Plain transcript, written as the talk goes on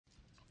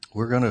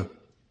We're going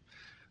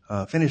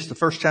to finish the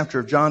first chapter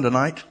of John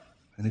tonight.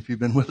 And if you've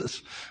been with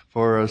us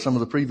for some of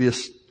the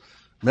previous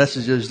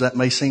messages, that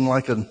may seem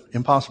like an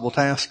impossible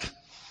task.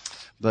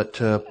 But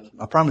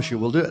I promise you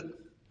we'll do it.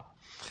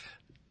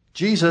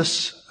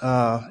 Jesus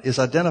is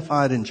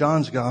identified in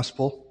John's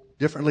gospel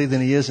differently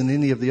than he is in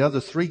any of the other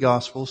three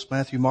gospels,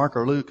 Matthew, Mark,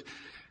 or Luke.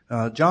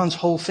 John's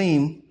whole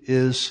theme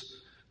is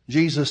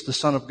Jesus, the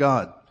Son of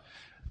God.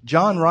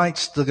 John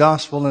writes the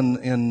gospel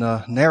in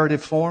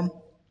narrative form,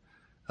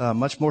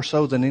 much more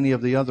so than any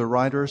of the other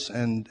writers,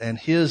 and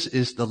his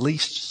is the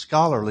least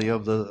scholarly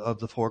of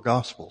the four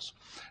gospels.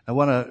 Now,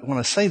 when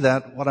I say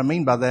that, what I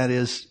mean by that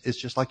is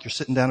it's just like you're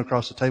sitting down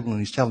across the table and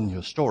he's telling you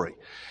a story.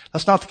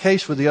 That's not the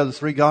case with the other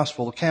three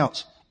gospel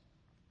accounts.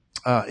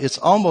 It's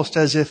almost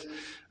as if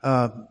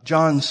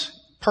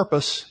John's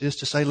purpose is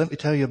to say, let me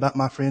tell you about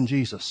my friend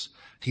Jesus.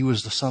 He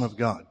was the Son of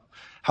God.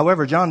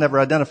 However, John never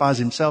identifies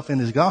himself in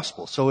his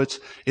gospel. So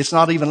it's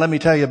not even, let me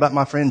tell you about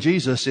my friend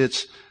Jesus.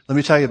 It's, let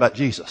me tell you about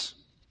Jesus.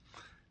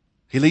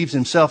 He leaves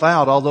himself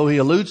out. Although he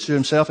alludes to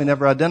himself, he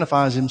never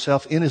identifies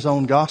himself in his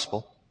own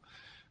gospel,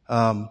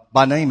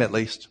 by name at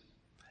least.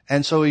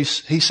 And so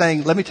he's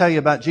saying, let me tell you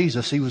about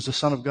Jesus. He was the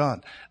Son of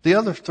God. The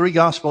other three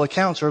gospel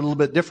accounts are a little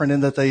bit different in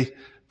that they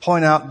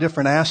point out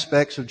different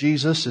aspects of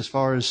Jesus as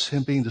far as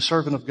him being the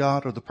servant of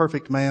God or the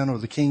perfect man or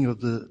the king of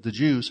the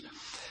Jews.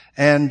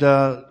 And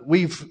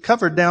we've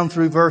covered down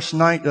through verse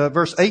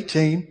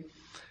 18,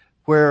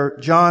 where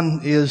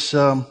John is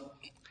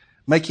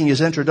making his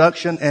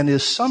introduction and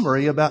his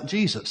summary about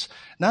Jesus.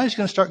 Now he's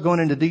going to start going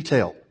into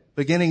detail,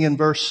 beginning in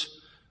verse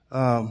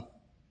 19.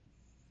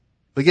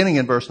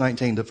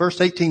 The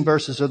first 18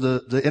 verses of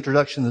the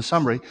introduction and the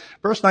summary.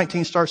 Verse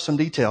 19 starts some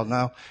detail.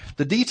 Now,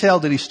 the detail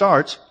that he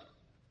starts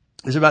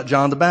is about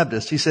John the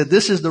Baptist. He said,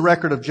 this is the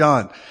record of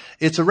John.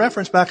 It's a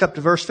reference back up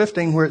to verse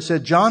 15 where it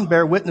said, John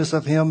bare witness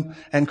of him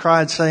and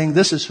cried, saying,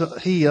 this is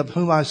he of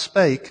whom I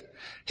spake.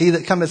 He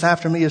that cometh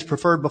after me is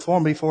preferred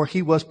before me, for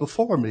he was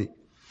before me.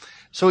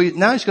 So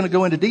now he's going to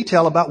go into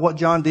detail about what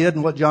John did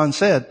and what John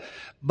said.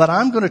 But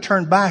I'm going to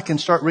turn back and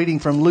start reading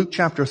from Luke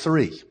chapter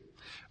 3.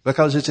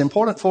 Because it's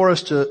important for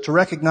us to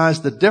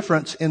recognize the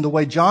difference in the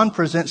way John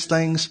presents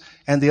things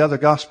and the other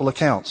gospel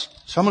accounts.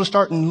 So I'm going to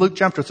start in Luke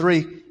chapter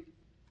 3.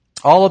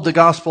 All of the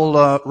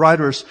gospel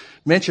writers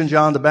mention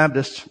John the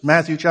Baptist.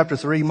 Matthew chapter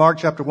 3, Mark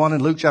chapter 1,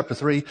 and Luke chapter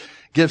 3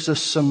 gives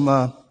us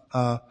some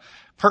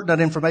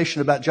pertinent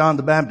information about John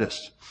the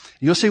Baptist.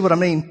 You'll see what I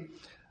mean.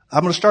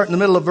 I'm going to start in the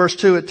middle of verse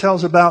 2. It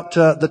tells about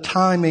the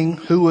timing,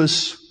 who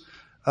was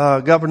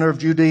governor of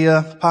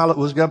Judea. Pilate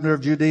was governor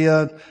of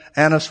Judea.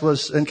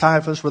 Annas and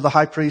Caiaphas were the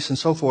high priests and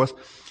so forth.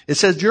 It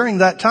says during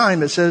that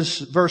time, it says,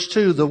 verse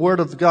 2, the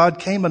word of God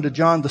came unto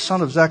John, the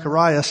son of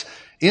Zacharias,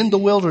 in the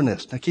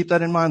wilderness. Now keep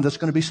that in mind. That's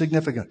going to be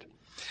significant.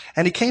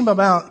 And he came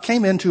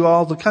into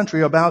all the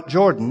country about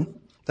Jordan.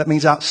 That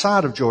means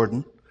outside of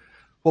Jordan.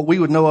 What we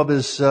would know of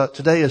as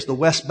today as the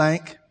West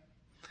Bank.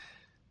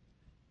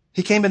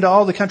 He came into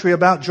all the country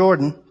about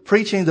Jordan,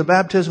 preaching the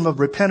baptism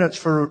of repentance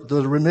for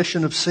the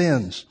remission of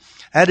sins.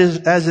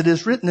 As it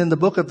is written in the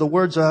book of the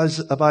words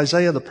of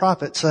Isaiah the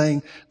prophet,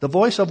 saying, the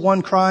voice of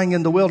one crying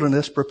in the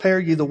wilderness, prepare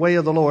ye the way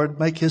of the Lord,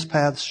 make his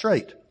path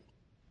straight.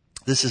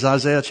 This is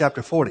Isaiah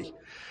chapter 40.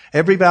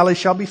 Every valley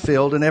shall be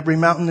filled, and every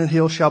mountain and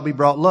hill shall be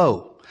brought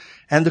low.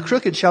 And the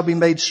crooked shall be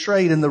made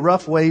straight, and the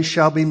rough ways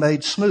shall be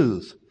made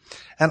smooth.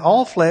 And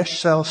all flesh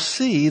shall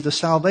see the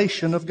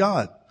salvation of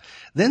God.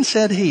 Then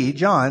said he,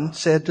 John,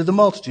 said to the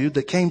multitude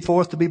that came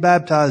forth to be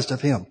baptized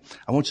of him.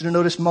 I want you to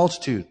notice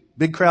multitude.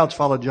 Big crowds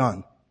followed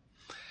John.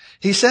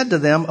 He said to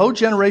them, O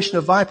generation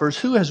of vipers,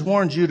 who has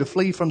warned you to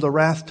flee from the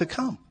wrath to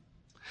come?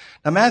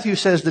 Now Matthew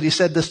says that he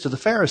said this to the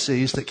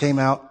Pharisees that came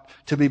out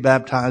to be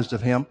baptized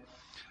of him.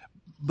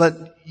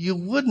 But you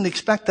wouldn't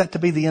expect that to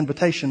be the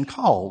invitation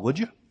call, would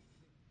you?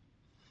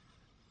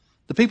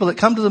 The people that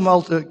come to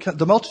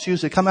the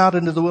multitudes that come out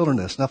into the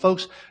wilderness. Now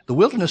folks, the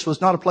wilderness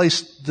was not a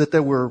place that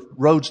there were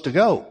roads to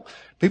go.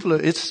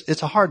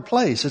 It's a hard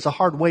place. It's a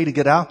hard way to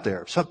get out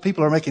there. Some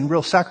people are making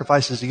real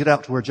sacrifices to get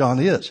out to where John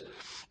is.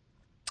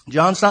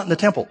 John's not in the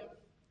temple.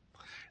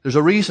 There's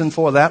a reason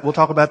for that. We'll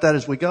talk about that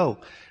as we go.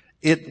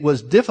 It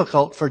was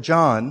difficult for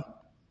John,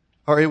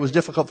 or it was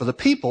difficult for the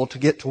people to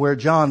get to where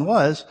John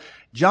was.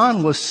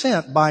 John was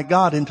sent by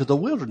God into the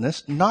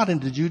wilderness, not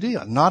into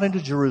Judea, not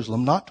into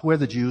Jerusalem, not to where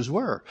the Jews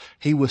were.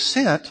 He was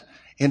sent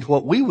into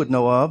what we would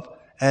know of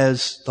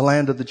as the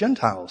land of the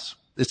Gentiles.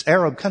 It's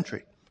Arab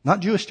country,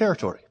 not Jewish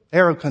territory,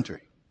 Arab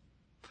country.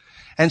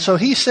 And so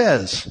he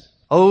says,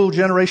 O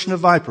generation of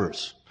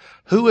vipers,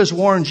 who has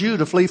warned you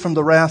to flee from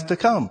the wrath to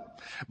come?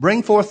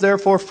 Bring forth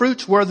therefore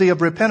fruits worthy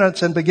of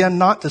repentance, and begin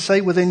not to say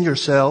within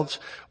yourselves,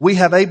 we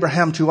have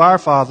Abraham to our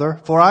father,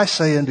 for I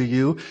say unto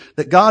you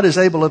that God is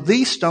able of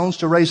these stones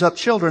to raise up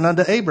children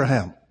unto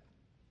Abraham.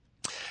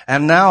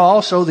 And now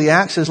also the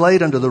axe is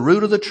laid unto the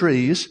root of the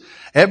trees.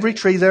 Every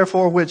tree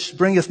therefore which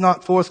bringeth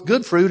not forth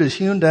good fruit is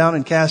hewn down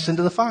and cast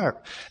into the fire.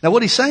 Now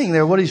what he's saying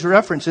there, what he's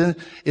referencing,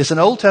 is an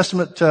Old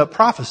Testament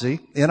prophecy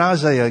in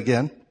Isaiah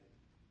again,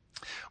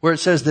 where it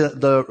says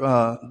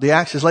the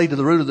axe is laid to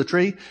the root of the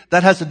tree,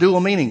 that has a dual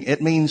meaning.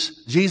 It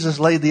means Jesus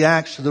laid the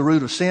axe to the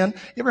root of sin.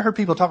 You ever heard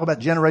people talk about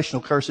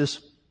generational curses?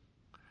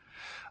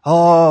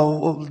 Oh,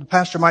 well,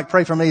 Pastor Mike,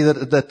 pray for me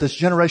that this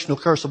generational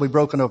curse will be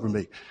broken over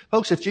me.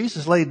 Folks, if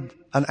Jesus laid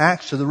an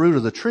axe to the root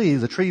of the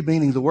tree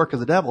meaning the work of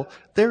the devil,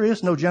 there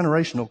is no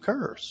generational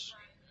curse.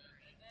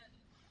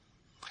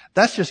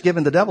 That's just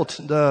giving the devil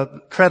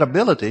the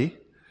credibility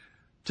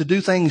to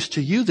do things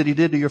to you that he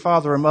did to your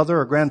father or mother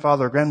or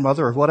grandfather or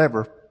grandmother or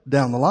whatever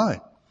down the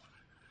line.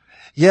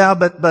 Yeah,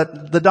 but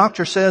the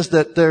doctor says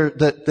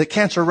that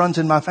cancer runs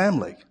in my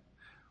family.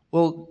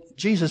 Well,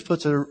 Jesus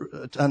puts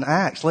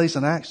lays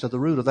an axe to the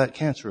root of that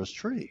cancerous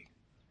tree.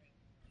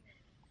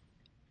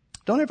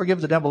 Don't ever give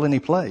the devil any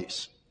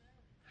place.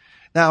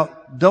 Now,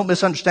 don't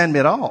misunderstand me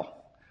at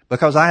all,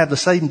 because I have the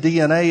same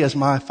DNA as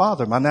my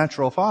father, my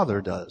natural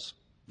father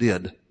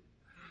did.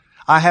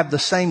 I have the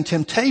same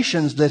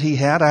temptations that he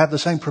had. I have the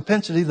same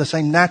propensity, the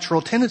same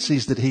natural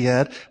tendencies that he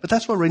had. But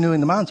that's what renewing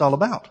the mind's all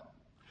about.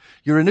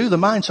 You renew the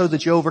mind so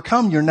that you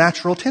overcome your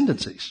natural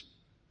tendencies.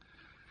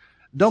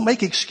 Don't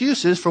make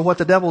excuses for what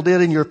the devil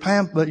did in your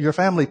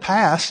family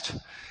past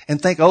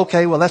and think,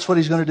 okay, well, that's what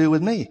he's going to do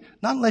with me.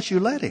 Not unless you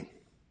let him.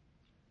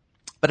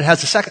 But it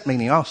has a second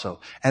meaning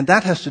also, and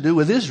that has to do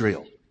with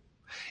Israel.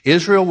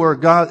 Israel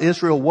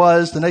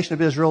was, the nation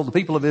of Israel, the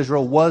people of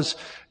Israel was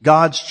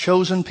God's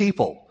chosen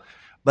people.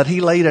 But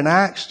he laid an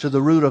axe to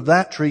the root of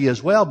that tree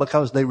as well,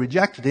 because they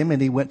rejected him and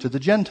he went to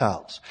the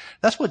Gentiles.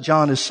 That's what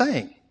John is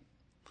saying.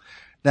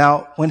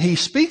 Now, when he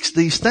speaks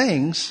these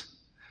things,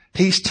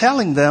 he's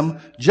telling them,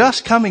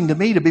 just coming to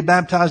me to be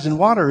baptized in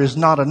water is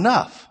not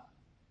enough.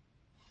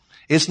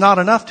 It's not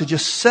enough to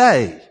just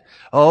say,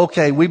 oh,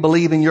 okay, we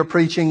believe in your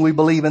preaching. We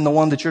believe in the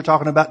one that you're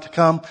talking about to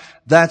come.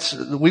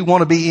 We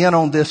want to be in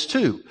on this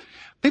too.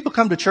 People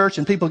come to church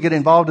and people get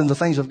involved in the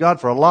things of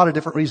God for a lot of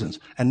different reasons.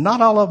 And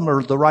not all of them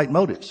are the right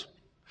motives.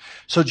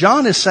 So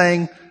John is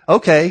saying,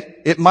 okay,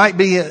 it might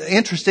be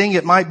interesting.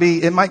 It might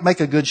make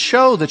a good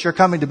show that you're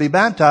coming to be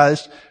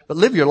baptized, but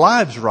live your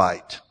lives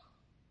right.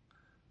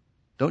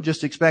 Don't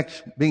just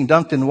expect being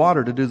dunked in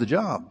water to do the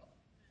job.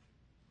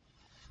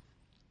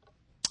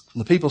 And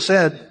the people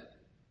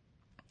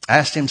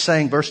asked him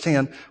saying, verse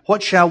 10,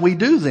 what shall we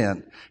do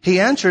then?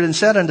 He answered and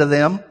said unto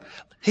them,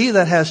 he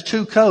that has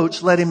 2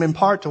 coats, let him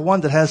impart to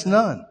one that has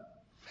none.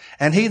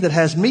 And he that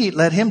has meat,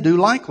 let him do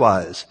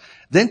likewise.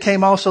 Then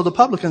came also the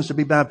publicans to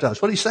be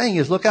baptized. What he's saying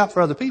is, look out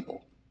for other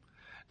people.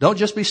 Don't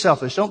just be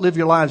selfish. Don't live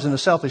your lives in a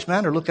selfish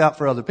manner. Look out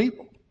for other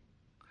people.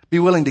 Be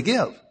willing to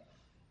give.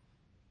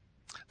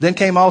 Then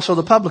came also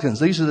the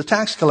publicans. These are the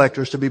tax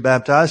collectors to be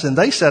baptized. And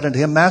they said unto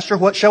him, Master,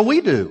 what shall we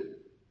do?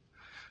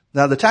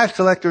 Now the tax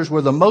collectors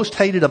were the most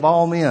hated of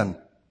all men.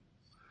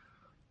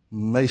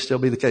 May still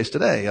be the case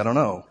today. I don't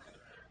know.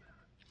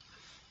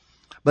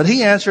 But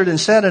he answered and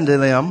said unto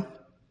them,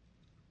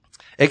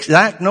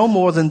 exact no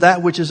more than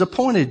that which is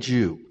appointed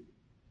you.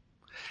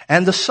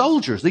 And the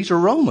soldiers, these are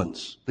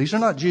Romans. These are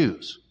not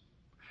Jews.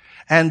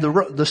 And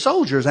the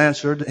soldiers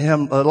answered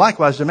him,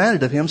 likewise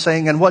demanded of him,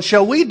 saying, and what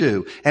shall we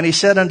do? And he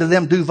said unto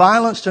them, do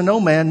violence to no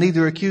man,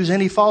 neither accuse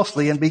any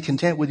falsely, and be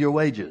content with your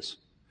wages.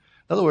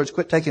 In other words,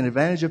 quit taking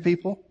advantage of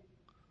people.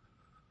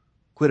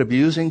 Quit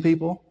abusing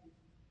people.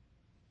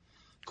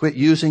 Quit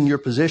using your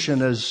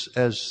position as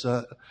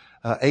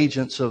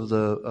agents of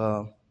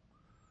the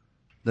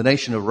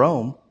nation of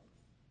Rome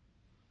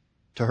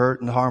to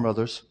hurt and harm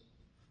others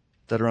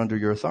that are under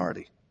your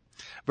authority.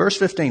 Verse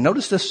 15,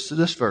 notice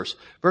this verse.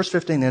 Verse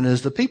 15, and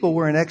as the people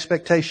were in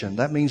expectation,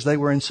 that means they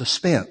were in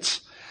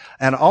suspense.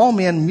 And all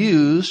men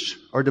mused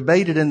or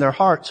debated in their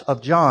hearts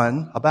about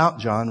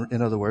John,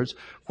 in other words,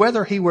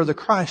 whether he were the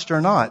Christ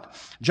or not.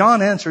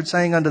 John answered,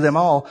 saying unto them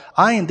all,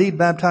 I indeed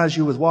baptize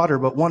you with water,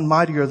 but one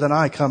mightier than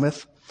I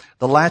cometh,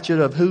 the latchet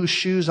of whose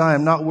shoes I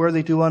am not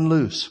worthy to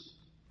unloose.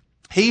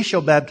 He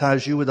shall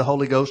baptize you with the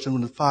Holy Ghost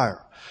and with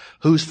fire,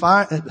 whose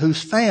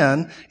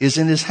fan is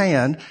in his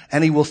hand,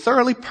 and he will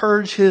thoroughly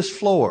purge his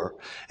floor,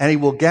 and he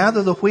will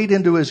gather the wheat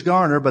into his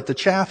garner, but the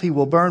chaff he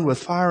will burn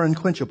with fire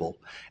unquenchable.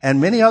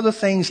 And many other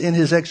things in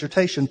his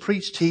exhortation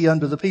preached he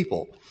unto the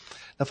people.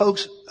 Now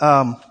folks,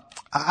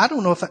 I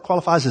don't know if that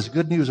qualifies as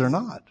good news or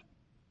not.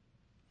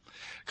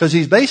 Because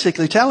he's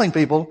basically telling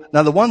people,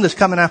 now the one that's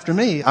coming after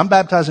me, I'm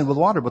baptizing with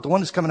water, but the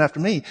one that's coming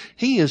after me,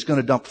 he is going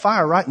to dump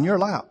fire right in your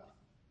lap.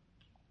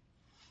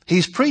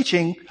 He's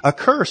preaching a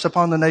curse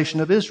upon the nation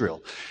of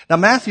Israel. Now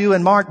Matthew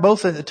and Mark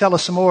both tell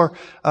us some more,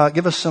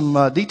 give us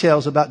some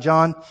details about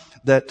John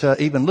that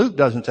even Luke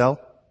doesn't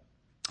tell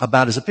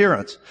about his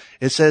appearance.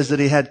 It says that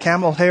he had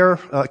camel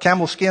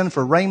skin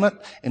for raiment,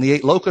 and he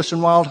ate locusts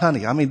and wild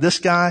honey. I mean, this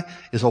guy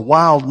is a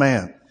wild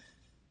man.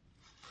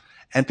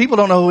 And people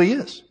don't know who he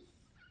is.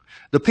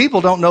 The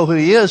people don't know who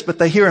he is, but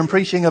they hear him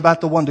preaching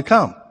about the one to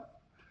come.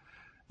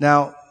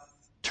 Now,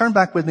 turn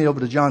back with me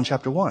over to John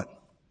chapter 1.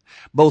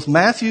 Both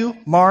Matthew,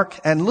 Mark,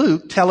 and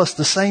Luke tell us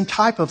the same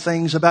type of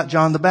things about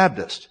John the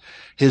Baptist.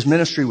 His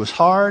ministry was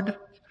hard.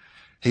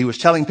 He was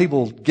telling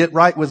people, get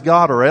right with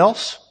God or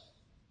else.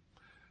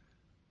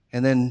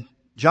 And then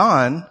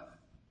John,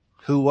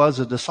 who was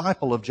a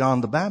disciple of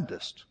John the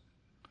Baptist,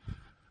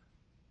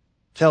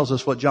 tells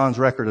us what John's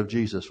record of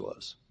Jesus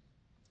was.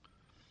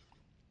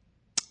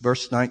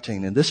 Verse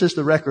 19, and this is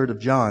the record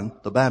of John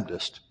the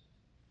Baptist.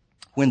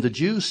 When the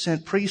Jews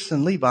sent priests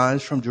and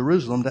Levites from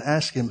Jerusalem to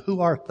ask him, who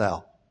art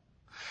thou?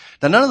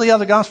 Now, none of the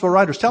other gospel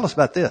writers tell us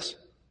about this.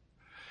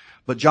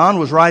 But John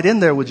was right in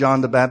there with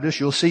John the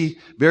Baptist. You'll see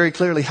very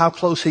clearly how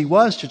close he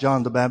was to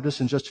John the Baptist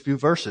in just a few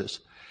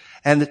verses.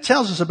 And it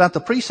tells us about the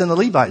priests and the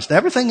Levites. Now,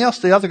 everything else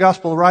the other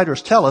gospel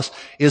writers tell us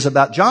is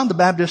about John the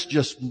Baptist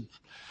just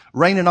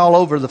reigning all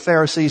over the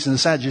Pharisees and the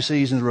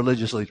Sadducees and the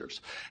religious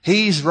leaders.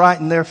 He's right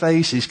in their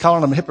face. He's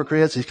calling them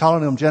hypocrites. He's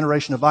calling them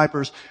generation of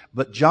vipers.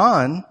 But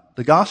John,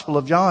 the Gospel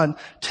of John,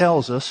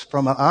 tells us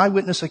from an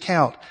eyewitness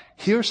account,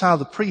 here's how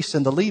the priests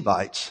and the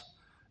Levites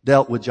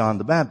dealt with John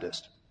the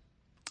Baptist.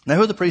 Now,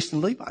 who are the priests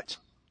and Levites?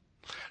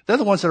 They're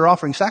the ones that are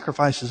offering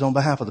sacrifices on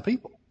behalf of the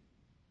people.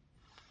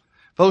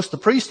 Folks, the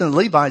priests and the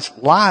Levites'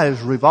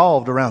 lives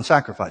revolved around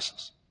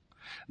sacrifices.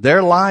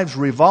 Their lives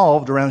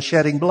revolved around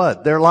shedding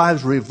blood. Their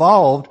lives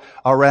revolved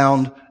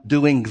around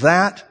doing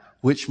that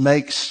which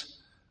makes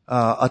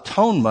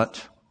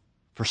atonement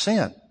for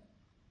sin.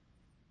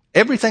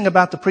 Everything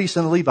about the priests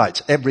and the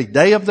Levites, every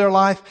day of their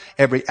life,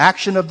 every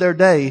action of their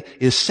day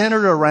is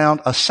centered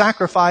around a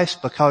sacrifice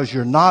because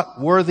you're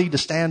not worthy to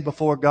stand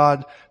before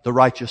God, the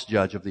righteous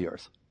judge of the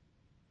earth.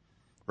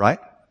 Right?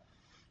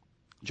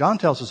 John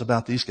tells us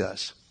about these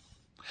guys.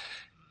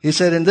 He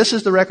said, and this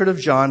is the record of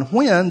John,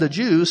 when the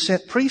Jews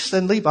sent priests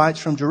and Levites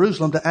from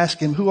Jerusalem to ask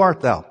him, who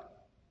art thou?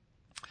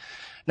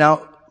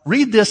 Now,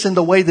 read this in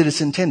the way that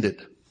it's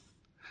intended.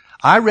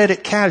 I read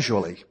it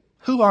casually.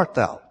 Who art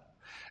thou?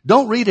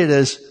 Don't read it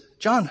as,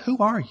 John, who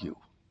are you?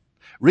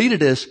 Read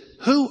it as,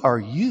 who are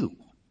you?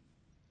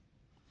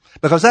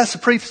 Because that's the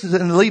priests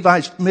and the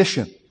Levites'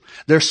 mission.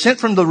 They're sent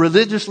from the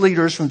religious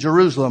leaders from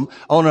Jerusalem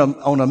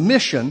on a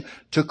mission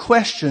to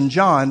question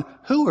John,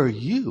 who are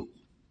you?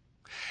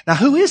 Now,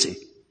 who is he?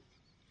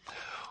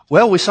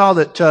 Well, we saw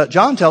that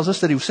John tells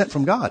us that he was sent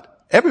from God.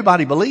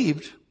 Everybody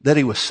believed that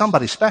he was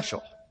somebody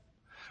special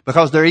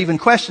because they're even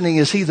questioning,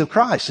 is he the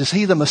Christ? Is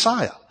he the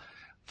Messiah?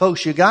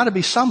 Folks, you got to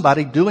be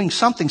somebody doing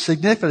something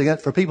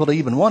significant for people to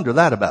even wonder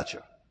that about you.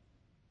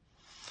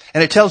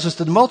 And it tells us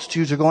that the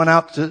multitudes are going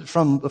out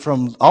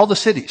from all the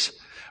cities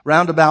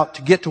round about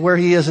to get to where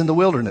he is in the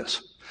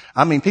wilderness.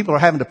 I mean, people are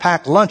having to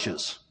pack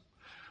lunches,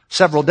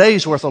 several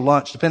days worth of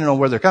lunch, depending on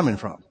where they're coming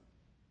from.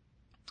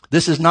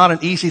 This is not an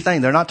easy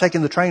thing. They're not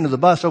taking the train or the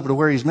bus over to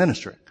where he's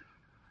ministering.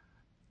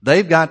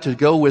 They've got to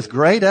go with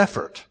great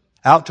effort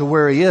out to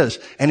where he is.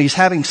 And he's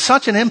having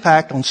such an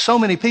impact on so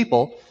many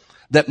people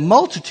that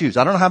multitudes,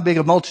 I don't know how big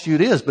a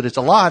multitude is, but it's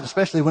a lot,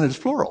 especially when it's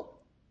plural.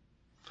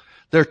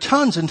 There are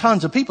tons and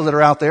tons of people that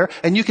are out there,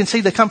 and you can see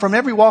they come from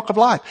every walk of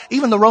life.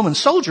 Even the Roman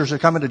soldiers are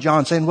coming to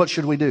John saying, what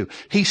should we do?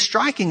 He's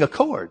striking a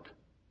chord.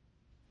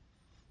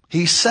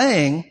 He's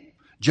saying,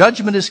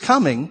 judgment is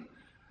coming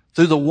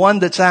through the one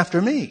that's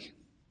after me.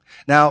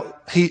 Now,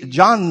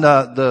 John,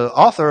 the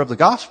author of the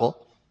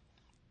gospel,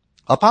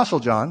 Apostle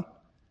John,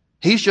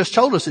 he's just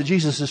told us that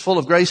Jesus is full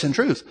of grace and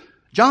truth.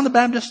 John the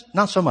Baptist,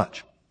 not so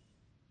much.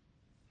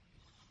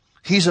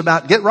 He's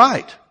about get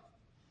right.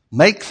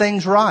 Make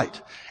things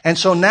right. And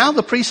so now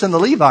the priests and the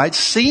Levites,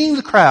 seeing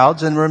the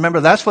crowds, and remember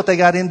that's what they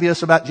got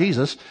envious about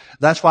Jesus.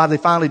 That's why they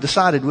finally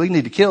decided we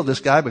need to kill this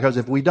guy because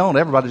if we don't,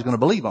 everybody's going to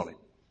believe on him.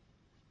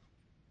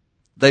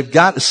 They've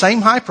got the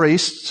same high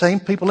priest, same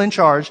people in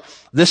charge.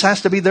 This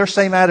has to be their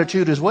same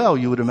attitude as well,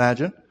 you would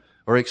imagine,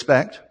 or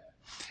expect.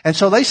 And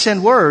so they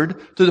send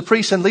word through the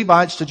priests and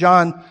Levites to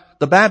John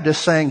the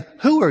Baptist saying,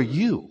 who are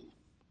you?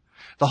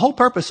 The whole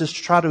purpose is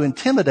to try to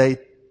intimidate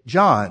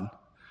John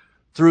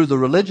through the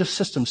religious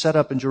system set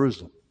up in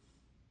Jerusalem.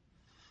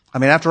 I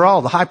mean, after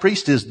all, the high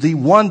priest is the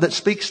one that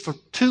speaks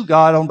to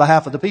God on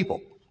behalf of the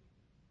people.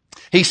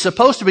 He's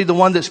supposed to be the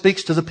one that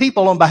speaks to the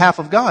people on behalf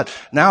of God.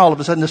 Now all of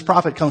a sudden this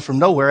prophet comes from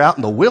nowhere, out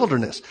in the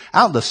wilderness,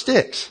 out in the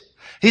sticks.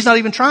 He's not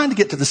even trying to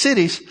get to the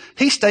cities.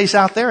 He stays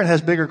out there and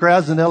has bigger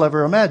crowds than they'll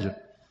ever imagine.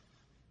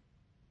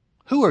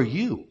 Who are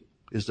you?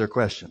 Is their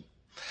question.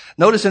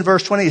 Notice in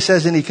verse 20 it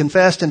says, and he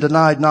confessed and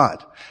denied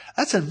not.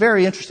 That's a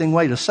very interesting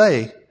way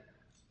to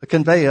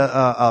convey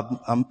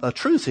a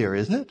truth here,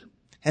 isn't it?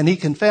 And he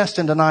confessed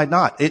and denied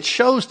not. It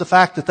shows the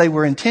fact that they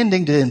were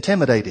intending to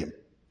intimidate him.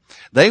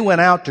 They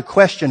went out to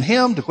question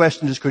him, to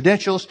question his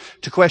credentials,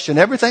 to question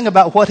everything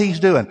about what he's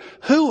doing.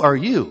 Who are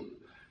you?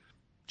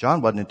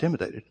 John wasn't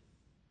intimidated.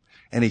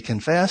 And he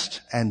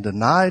confessed and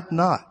denied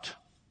not.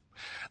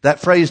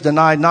 That phrase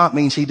denied not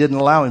means he didn't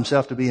allow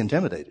himself to be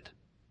intimidated.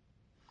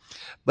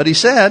 But he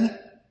said,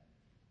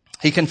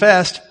 he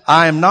confessed,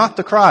 I am not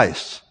the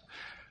Christ.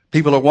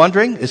 People are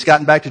wondering, it's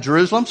gotten back to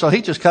Jerusalem, so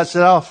he just cuts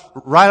it off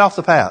right off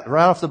the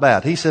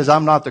bat. He says,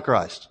 I'm not the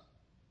Christ.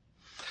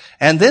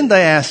 And then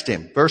they asked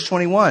him, verse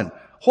 21,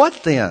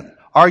 what then?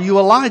 Are you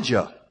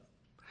Elijah?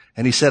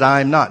 And he said, I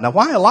am not. Now,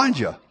 why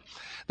Elijah?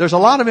 There's a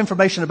lot of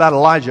information about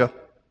Elijah.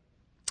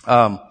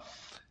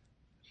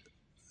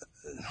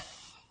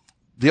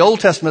 The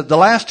Old Testament, the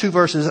last two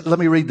verses, let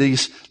me read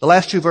these. The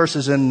last two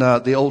verses in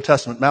the Old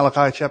Testament,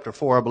 Malachi chapter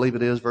 4, I believe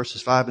it is,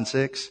 verses 5 and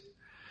 6,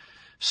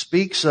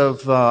 speaks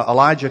of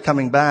Elijah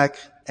coming back,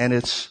 and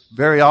it's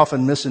very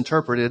often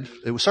misinterpreted.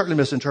 It was certainly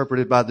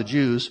misinterpreted by the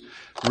Jews,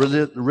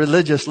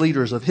 religious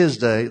leaders of his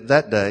day,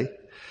 that day.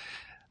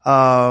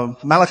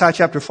 Malachi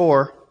chapter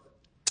 4,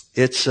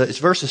 it's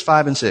verses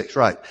 5 and 6,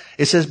 right.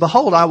 It says,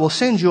 "Behold, I will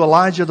send you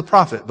Elijah the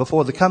prophet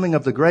before the coming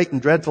of the great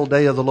and dreadful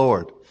day of the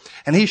Lord.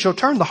 And he shall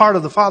turn the heart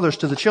of the fathers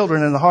to the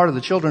children and the heart of the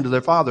children to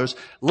their fathers,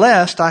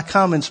 lest I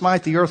come and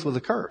smite the earth with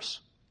a curse."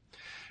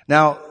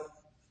 Now,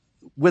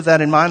 with that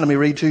in mind, let me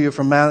read to you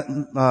from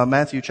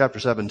Matthew chapter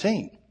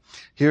 17.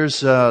 Here's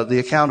the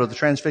account of the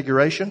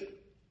transfiguration.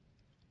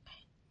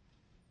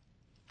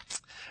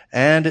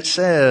 And it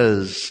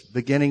says,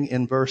 beginning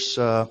in verse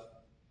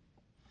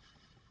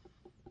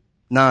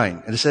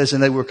 9, and it says,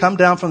 "And they were come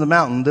down from the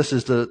mountain," this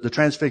is the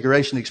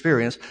transfiguration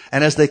experience,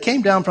 "and as they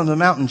came down from the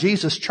mountain,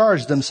 Jesus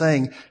charged them,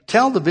 saying,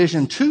 Tell the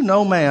vision to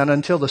no man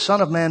until the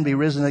Son of Man be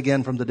risen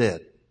again from the dead."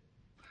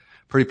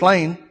 Pretty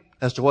plain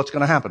as to what's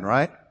going to happen,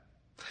 right?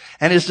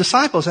 "And his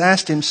disciples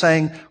asked him,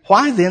 saying,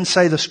 Why then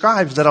say the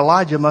scribes that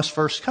Elijah must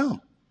first come?"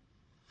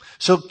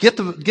 So get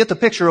the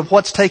picture of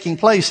what's taking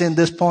place in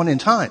this point in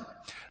time.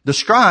 The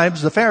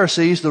scribes, the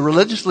Pharisees, the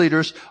religious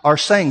leaders are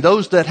saying,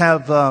 those that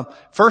have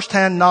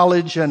first-hand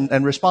knowledge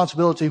and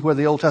responsibility where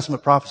the Old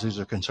Testament prophecies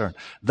are concerned.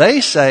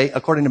 They say,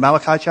 according to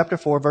Malachi chapter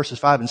 4, verses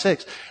 5 and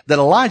 6, that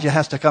Elijah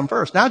has to come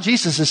first. Now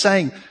Jesus is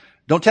saying,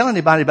 don't tell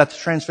anybody about the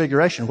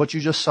transfiguration, what you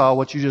just saw,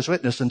 what you just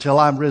witnessed, until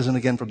I'm risen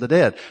again from the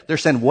dead. They're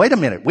saying, wait a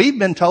minute, we've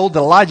been told that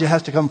Elijah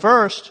has to come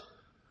first.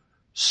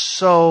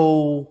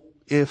 So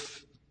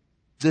if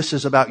this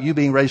is about you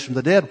being raised from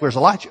the dead, where's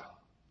Elijah?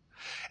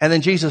 And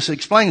then Jesus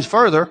explains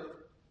further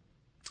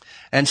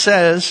and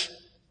says,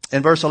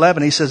 in verse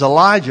 11, he says,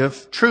 "Elijah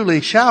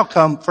truly shall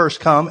first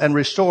come and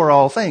restore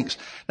all things."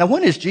 Now,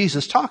 when is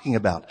Jesus talking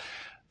about?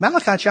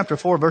 Malachi chapter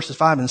 4, verses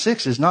 5 and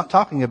 6 is not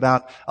talking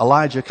about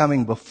Elijah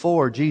coming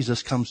before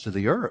Jesus comes to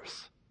the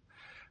earth.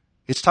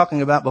 It's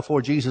talking about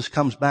before Jesus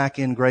comes back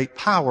in great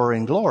power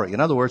and glory. In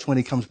other words, when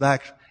he comes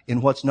back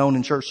in what's known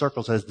in church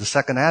circles as the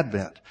second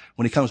advent,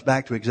 when he comes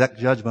back to exact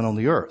judgment on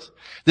the earth.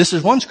 This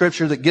is one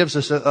scripture that gives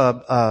us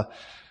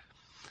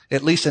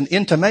at least an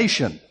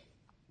intimation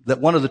that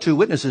one of the two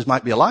witnesses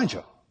might be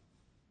Elijah.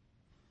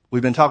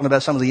 We've been talking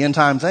about some of the end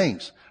time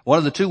things. One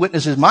of the two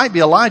witnesses might be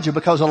Elijah,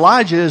 because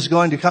Elijah is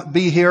going to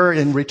be here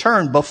in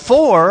return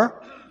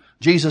before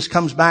Jesus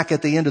comes back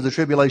at the end of the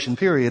tribulation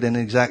period and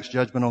exacts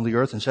judgment on the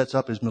earth and sets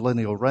up his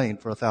millennial reign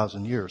for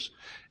 1,000 years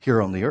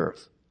here on the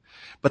earth.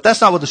 But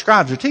that's not what the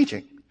scribes are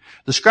teaching.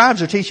 The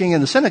scribes are teaching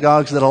in the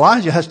synagogues that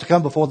Elijah has to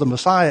come before the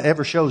Messiah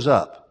ever shows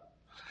up.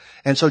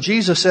 And so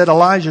Jesus said,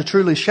 "Elijah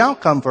truly shall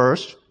come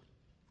first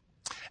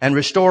and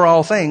restore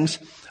all things.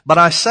 But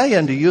I say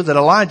unto you that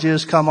Elijah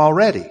is come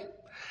already.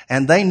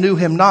 And they knew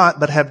him not,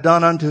 but have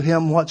done unto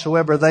him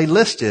whatsoever they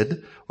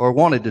listed or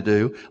wanted to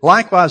do.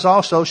 Likewise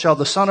also shall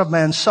the Son of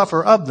Man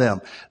suffer of them."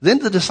 Then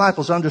the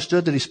disciples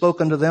understood that he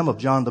spoke unto them of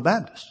John the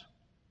Baptist.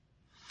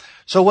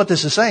 So what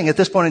this is saying, at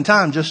this point in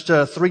time, just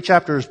 3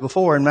 chapters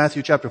before in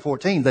Matthew chapter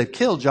 14, they've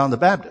killed John the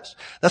Baptist.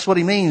 That's what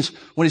he means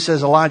when he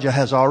says Elijah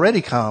has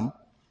already come,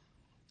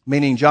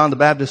 meaning John the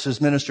Baptist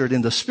is ministered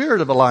in the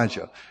spirit of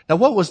Elijah. Now,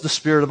 what was the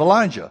spirit of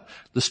Elijah?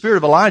 The spirit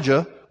of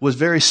Elijah was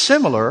very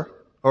similar,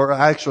 or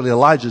actually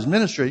Elijah's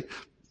ministry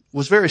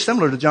was very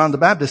similar to John the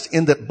Baptist,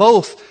 in that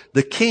both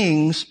the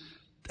kings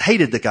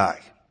hated the guy.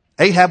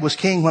 Ahab was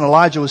king when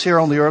Elijah was here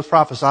on the earth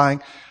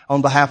prophesying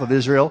on behalf of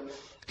Israel.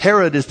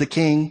 Herod is the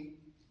king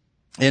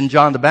in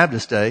John the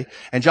Baptist's day.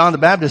 And John the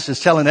Baptist is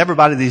telling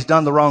everybody that he's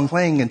done the wrong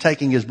thing and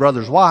taking his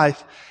brother's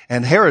wife.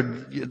 And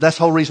Herod, that's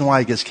the whole reason why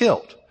he gets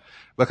killed.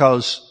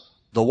 Because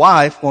the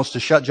wife wants to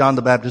shut John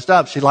the Baptist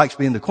up. She likes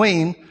being the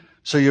queen.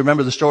 So you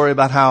remember the story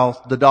about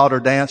how the daughter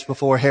danced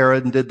before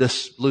Herod and did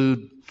this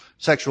lewd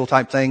sexual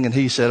type thing. And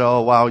he said,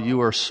 "Oh, wow,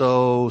 you are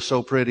so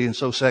pretty and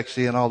so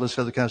sexy and all this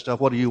other kind of stuff.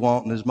 What do you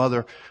want?"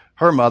 And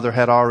her mother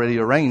had already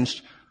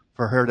arranged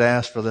for her to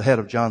ask for the head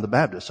of John the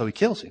Baptist. So he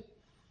kills him.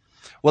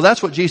 Well,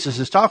 that's what Jesus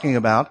is talking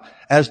about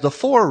as the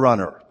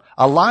forerunner.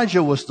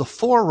 Elijah was the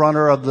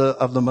forerunner of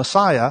the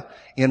Messiah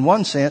in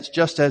one sense,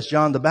 just as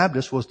John the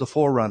Baptist was the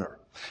forerunner.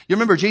 You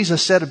remember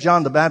Jesus said of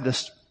John the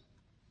Baptist,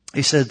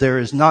 he said, "There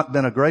has not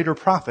been a greater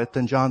prophet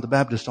than John the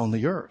Baptist on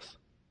the earth."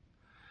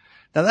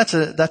 Now that's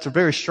a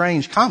very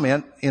strange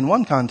comment in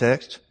one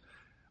context,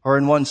 or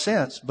in one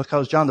sense,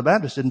 because John the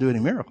Baptist didn't do any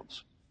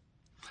miracles.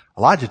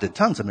 Elijah did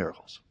tons of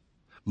miracles.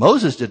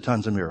 Moses did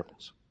tons of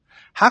miracles.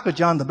 How could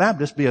John the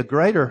Baptist be a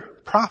greater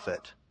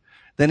prophet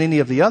than any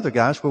of the other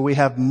guys, where we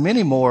have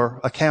many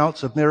more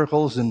accounts of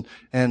miracles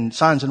and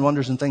signs and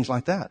wonders and things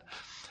like that?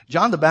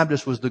 John the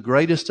Baptist was the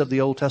greatest of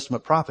the Old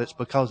Testament prophets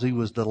because he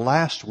was the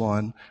last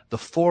one, the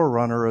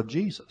forerunner of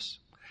Jesus.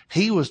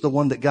 He was the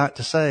one that got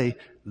to say,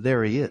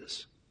 "There he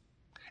is."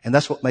 And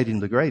that's what made him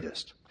the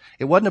greatest.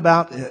 It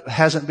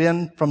hasn't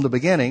been from the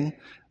beginning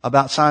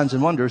about signs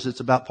and wonders. It's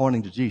about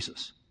pointing to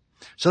Jesus.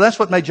 So that's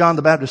what made John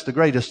the Baptist the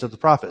greatest of the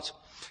prophets.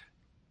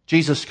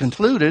 Jesus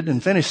concluded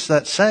and finished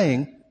that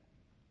saying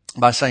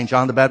by saying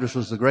John the Baptist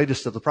was the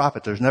greatest of the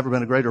prophets. There's never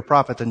been a greater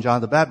prophet than John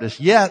the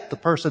Baptist, yet the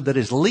person that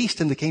is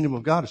least in the kingdom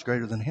of God is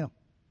greater than him.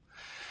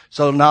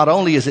 So not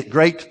only is it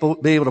great to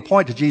be able to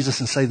point to Jesus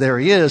and say, there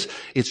he is,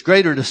 it's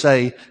greater to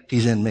say,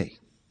 he's in me.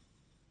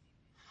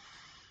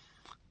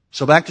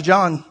 So back to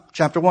John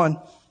chapter 1.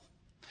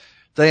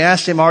 They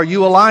asked him, are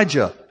you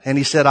Elijah? And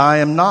he said, I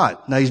am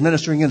not. Now he's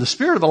ministering in the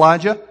spirit of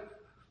Elijah,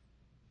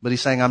 but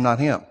he's saying, I'm not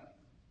him.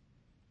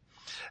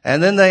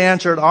 And then they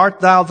answered, art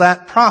thou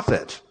that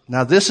prophet?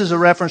 Now this is a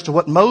reference to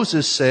what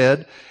Moses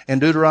said in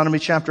Deuteronomy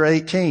chapter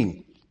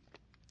 18.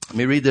 Let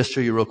me read this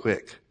to you real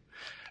quick.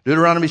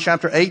 Deuteronomy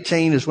chapter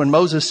 18 is when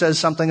Moses says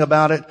something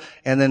about it,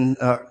 and then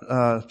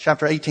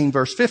chapter 18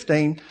 verse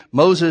 15,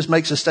 Moses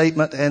makes a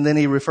statement and then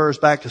he refers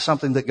back to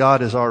something that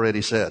God has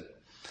already said.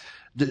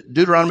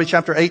 Deuteronomy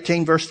chapter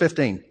 18 verse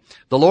 15.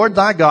 The Lord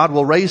thy God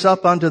will raise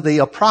up unto thee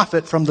a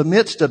prophet from the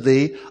midst of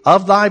thee,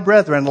 of thy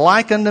brethren,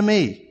 like unto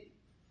me.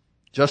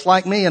 Just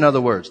like me, in other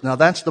words. Now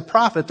that's the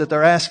prophet that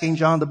they're asking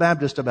John the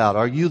Baptist about.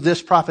 Are you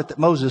this prophet that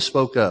Moses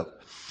spoke of?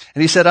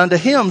 And he said, unto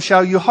him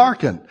shall you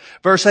hearken.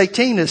 Verse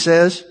 18 it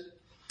says,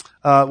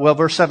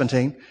 verse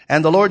 17,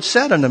 and the Lord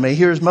said unto me,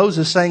 here's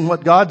Moses saying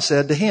what God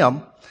said to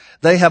him,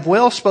 they have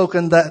well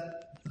spoken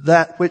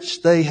that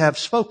which they have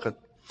spoken.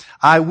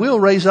 I will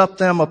raise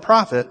them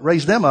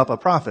up a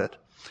prophet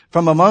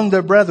from among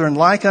their brethren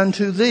like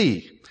unto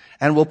thee,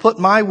 and will put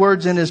my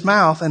words in his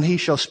mouth, and he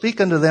shall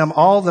speak unto them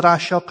all that I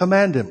shall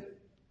command him.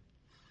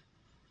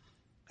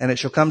 And it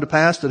shall come to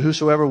pass that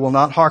whosoever will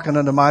not hearken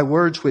unto my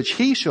words which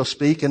he shall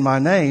speak in my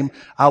name,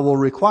 I will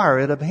require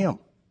it of him.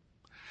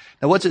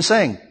 Now what's it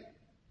saying?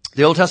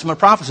 The Old Testament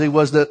prophecy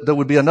was that there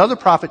would be another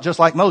prophet just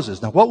like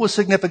Moses. Now what was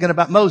significant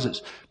about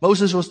Moses?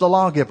 Moses was the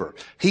lawgiver.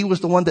 He was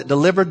the one that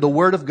delivered the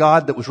word of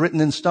God that was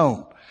written in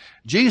stone.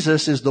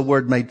 Jesus is the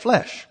word made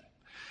flesh.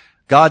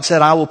 God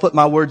said, I will put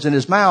my words in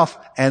his mouth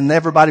and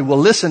everybody will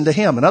listen to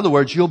him. In other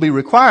words, you'll be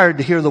required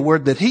to hear the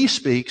word that he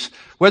speaks.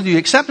 Whether you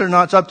accept it or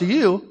not, it's up to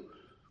you.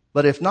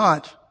 But if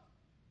not,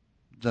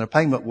 then a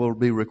payment will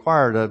be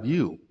required of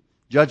you.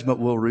 Judgment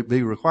will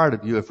be required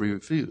of you if we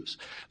refuse.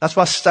 That's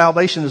why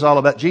salvation is all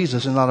about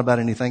Jesus and not about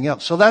anything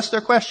else. So that's their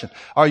question.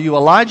 Are you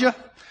Elijah?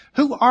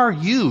 Who are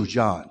you,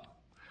 John?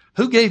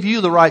 Who gave you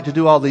the right to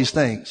do all these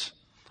things?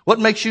 What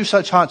makes you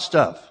such hot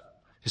stuff?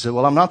 He said,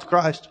 well, I'm not the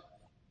Christ.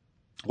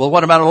 Well,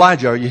 what about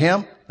Elijah? Are you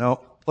him? No.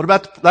 What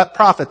about that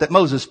prophet that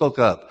Moses spoke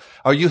of?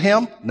 Are you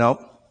him?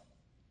 No.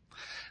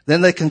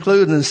 Then they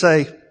conclude and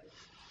say,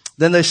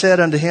 then they said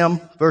unto him,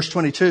 verse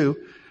 22,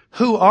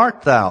 who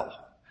art thou,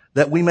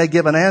 that we may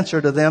give an answer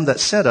to them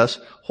that sent us?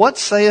 What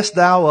sayest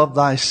thou of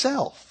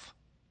thyself?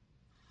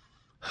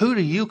 Who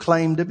do you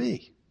claim to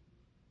be?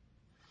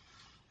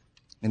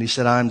 And he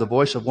said, I am the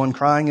voice of one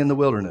crying in the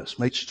wilderness.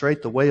 Make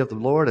straight the way of the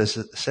Lord, as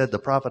it said the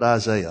prophet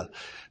Isaiah.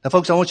 Now,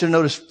 folks, I want you to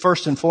notice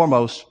first and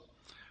foremost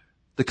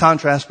the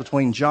contrast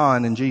between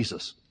John and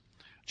Jesus.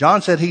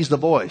 John said he's the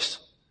voice.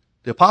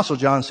 The Apostle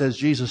John says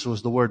Jesus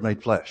was the Word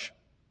made flesh.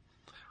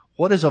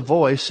 What is a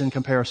voice in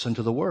comparison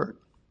to the Word?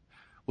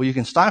 Well, you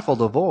can stifle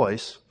the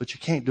voice, but you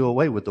can't do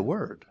away with the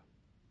Word.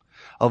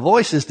 A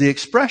voice is the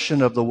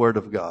expression of the Word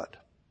of God.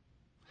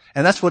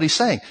 And that's what he's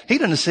saying. He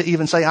doesn't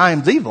even say, I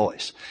am the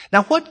voice.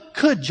 Now, what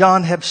could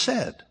John have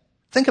said?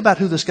 Think about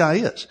who this guy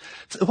is.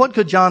 What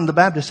could John the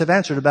Baptist have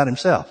answered about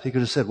himself? He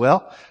could have said,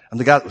 well, I'm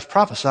the guy that was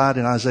prophesied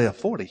in Isaiah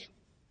 40.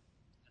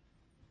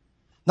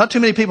 Not too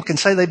many people can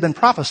say they've been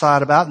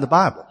prophesied about in the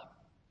Bible.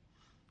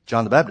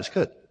 John the Baptist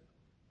could.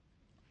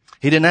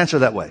 He didn't answer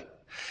that way.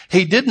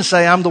 He didn't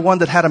say, I'm the one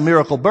that had a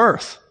miracle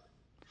birth.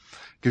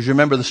 Because you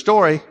remember the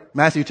story,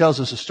 Matthew tells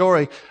us a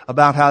story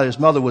about how his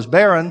mother was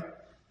barren,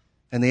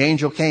 and the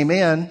angel came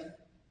in,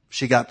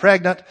 she got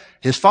pregnant.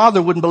 His father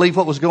wouldn't believe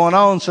what was going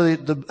on, so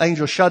the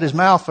angel shut his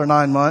mouth for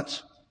 9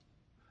 months.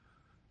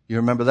 You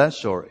remember that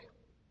story.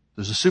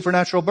 There's a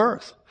supernatural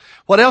birth.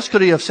 What else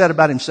could he have said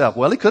about himself?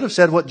 Well, he could have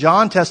said what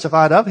John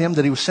testified of him,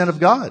 that he was sent of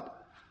God.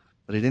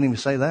 But he didn't even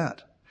say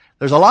that.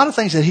 There's a lot of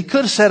things that he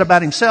could have said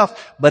about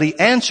himself, but he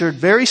answered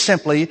very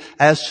simply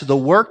as to the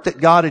work that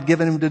God had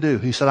given him to do.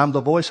 He said, I'm the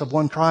voice of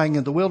one crying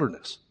in the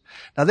wilderness.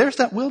 Now there's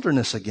that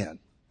wilderness again.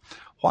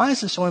 Why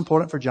is it so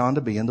important for John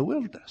to be in the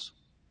wilderness?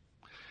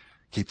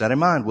 Keep that in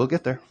mind. We'll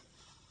get there.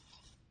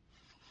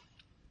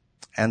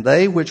 And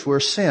they which were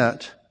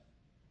sent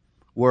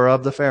were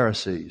of the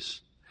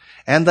Pharisees.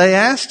 And they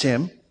asked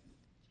him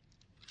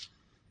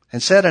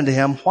and said unto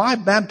him, why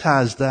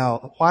baptizest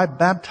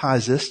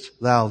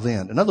thou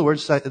then? In other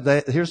words,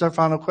 here's our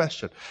final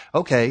question.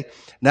 Okay,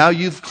 now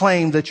you've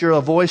claimed that you're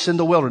a voice in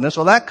the wilderness.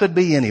 Well, that could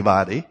be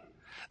anybody.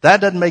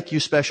 That doesn't make you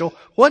special.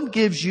 What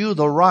gives you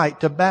the right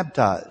to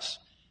baptize?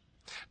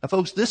 Now,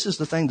 folks, this is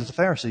the thing that the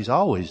Pharisees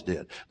always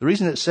did. The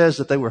reason it says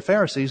that they were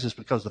Pharisees is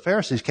because the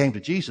Pharisees came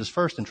to Jesus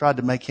first and tried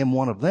to make him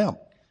one of them.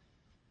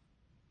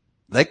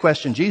 They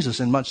questioned Jesus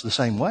in much the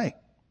same way.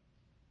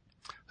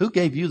 Who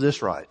gave you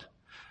this right?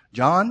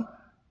 John,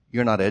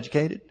 you're not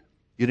educated.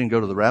 You didn't go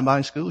to the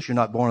rabbi schools. You're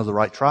not born of the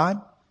right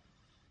tribe.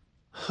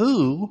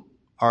 Who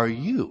are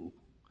you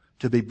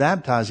to be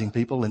baptizing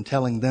people and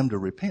telling them to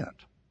repent.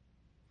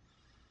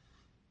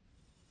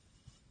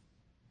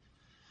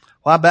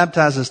 Why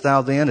baptizest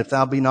thou then, if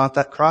thou be not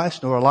that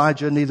Christ, nor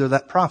Elijah, neither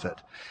that prophet?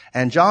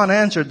 And John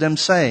answered them,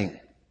 saying,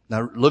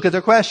 now look at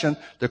their question.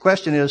 Their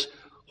question is,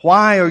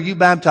 why are you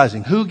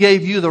baptizing? Who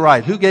gave you the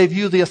right? Who gave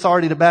you the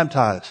authority to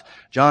baptize?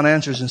 John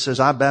answers and says,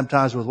 I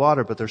baptize with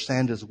water, but there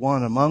standeth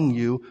one among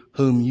you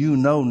whom you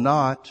know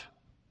not.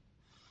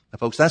 Now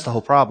folks, that's the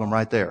whole problem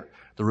right there.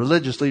 The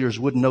religious leaders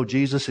wouldn't know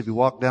Jesus if he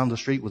walked down the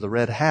street with a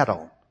red hat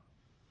on.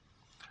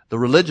 The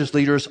religious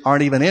leaders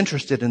aren't even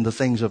interested in the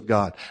things of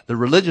God. The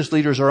religious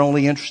leaders are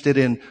only interested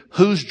in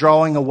who's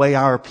drawing away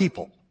our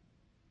people.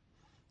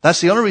 That's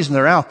the only reason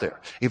they're out there.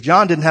 If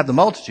John didn't have the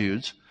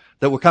multitudes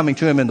that were coming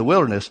to him in the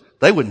wilderness,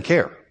 they wouldn't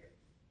care.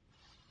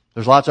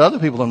 There's lots of other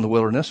people in the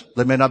wilderness.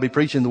 They may not be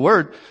preaching the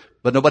word,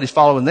 but nobody's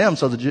following them,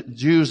 so the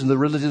Jews and the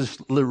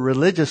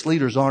religious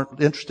leaders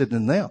aren't interested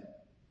in them.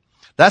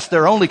 That's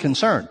their only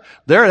concern.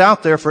 They're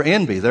out there for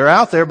envy. They're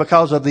out there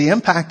because of the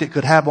impact it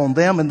could have on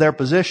them and their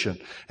position.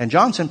 And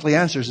John simply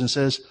answers and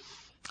says,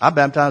 I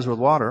baptize with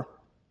water,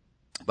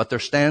 but there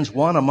stands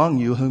one among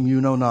you whom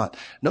you know not.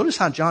 Notice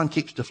how John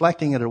keeps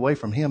deflecting it away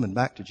from him and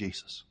back to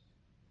Jesus.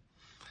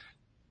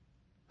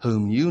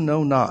 Whom you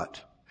know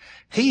not.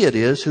 He it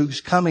is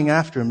who's coming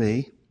after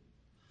me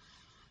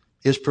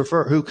is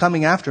preferred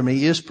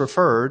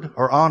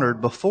or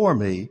honored before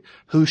me,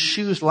 whose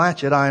shoes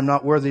latchet I am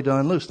not worthy to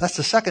unloose. That's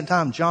the second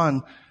time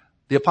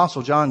the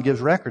Apostle John gives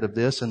record of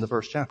this in the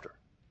first chapter.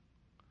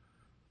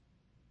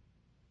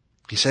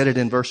 He said it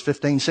in verse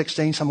 15,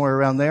 16, somewhere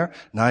around there.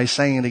 Now he's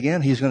saying it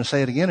again. He's going to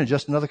say it again in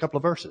just another couple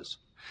of verses.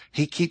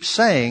 He keeps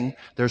saying,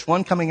 there's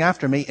one coming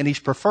after me and he's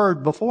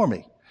preferred before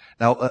me.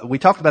 Now, we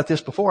talked about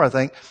this before, I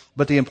think,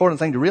 but the important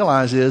thing to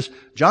realize is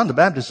John the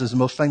Baptist is the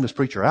most famous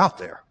preacher out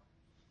there.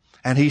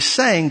 And he's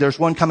saying there's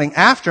one coming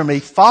after me,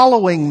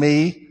 following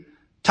me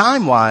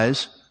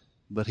time-wise,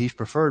 but he's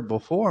preferred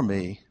before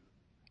me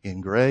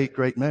in great,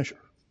 great measure.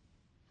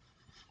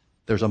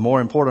 There's a more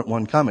important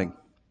one coming.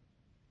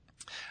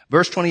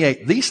 Verse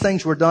 28, these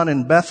things were done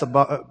in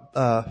Bethabara,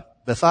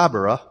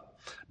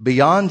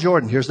 beyond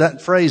Jordan. Here's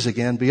that phrase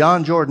again,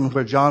 beyond Jordan,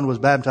 where John was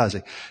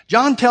baptizing.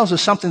 John tells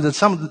us something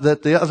that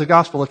the other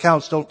gospel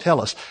accounts don't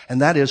tell us,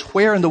 and that is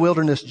where in the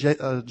wilderness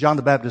John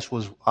the Baptist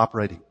was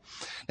operating.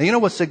 Now, you know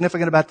what's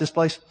significant about this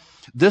place?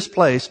 This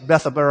place,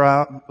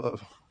 Bethabara, well,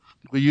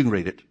 you can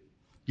read it.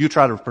 You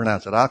try to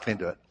pronounce it. I can't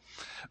do it.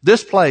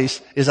 This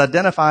place is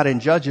identified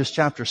in Judges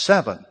chapter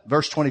 7,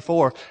 verse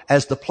 24,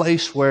 as the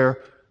place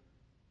where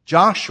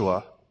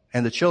Joshua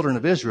and the children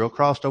of Israel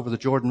crossed over the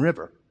Jordan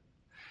River.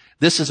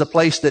 This is a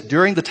place that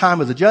during the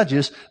time of the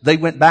Judges, they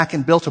went back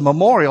and built a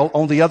memorial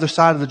on the other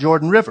side of the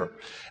Jordan River.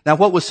 Now,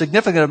 what was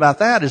significant about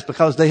that is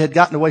because they had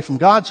gotten away from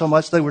God so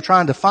much, they were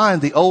trying to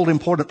find the old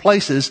important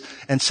places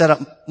and set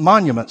up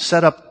monuments,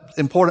 set up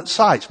important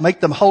sites, make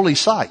them holy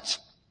sites.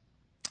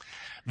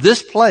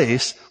 This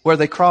place where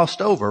they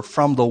crossed over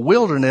from the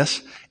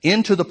wilderness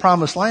into the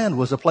promised land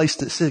was a place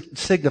that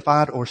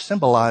signified or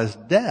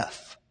symbolized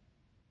death.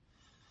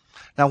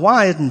 Now,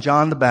 why isn't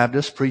John the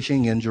Baptist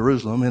preaching in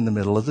Jerusalem in the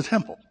middle of the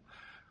temple?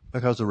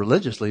 Because the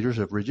religious leaders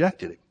have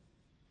rejected him.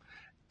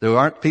 There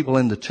aren't people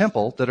in the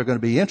temple that are going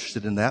to be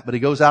interested in that, but he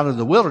goes out into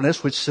the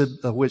wilderness, which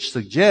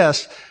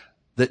suggests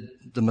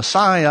that the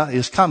Messiah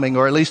is coming,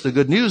 or at least the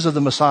good news of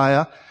the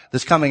Messiah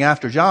that's coming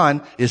after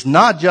John is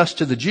not just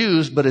to the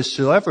Jews, but it's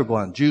to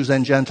everyone, Jews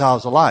and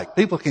Gentiles alike.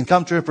 People can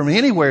come to him from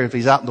anywhere if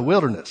he's out in the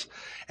wilderness.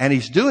 And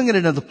he's doing it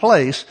in the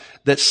place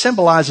that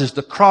symbolizes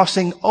the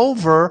crossing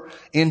over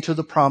into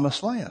the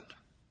promised land.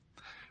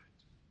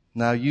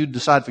 Now, you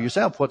decide for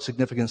yourself what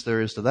significance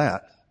there is to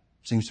that.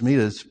 Seems to me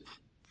that it's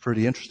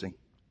pretty interesting.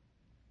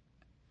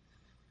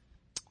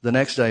 The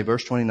next day,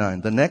 verse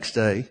 29, the next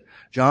day,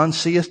 John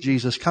seeth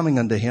Jesus coming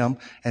unto him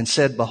and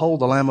said, Behold,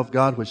 the Lamb of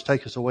God, which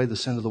taketh away the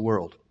sin of the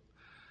world.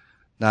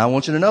 Now, I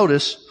want you to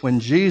notice when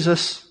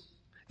Jesus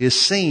is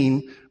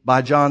seen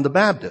by John the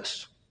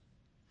Baptist,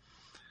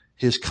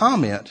 his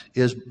comment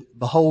is,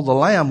 Behold the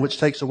Lamb which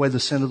takes away the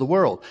sin of the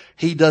world.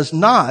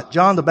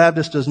 John the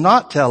Baptist does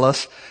not tell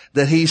us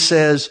that he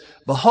says,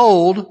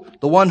 Behold,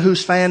 the one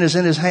whose fan is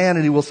in his hand,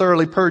 and he will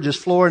thoroughly purge his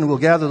floor, and will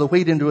gather the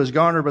wheat into his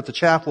garner, but the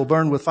chaff will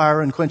burn with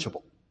fire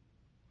unquenchable.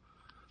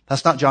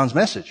 That's not John's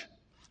message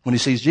when he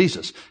sees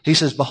Jesus. He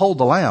says, Behold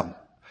the Lamb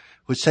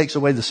which takes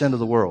away the sin of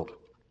the world.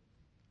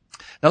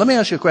 Now let me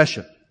ask you a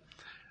question.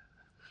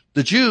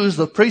 The Jews,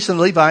 the priests and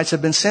the Levites,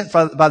 have been sent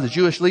by the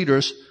Jewish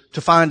leaders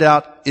to find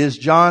out, is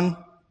John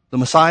the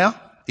Messiah?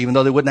 Even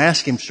though they wouldn't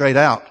ask him straight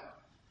out.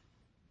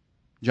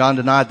 John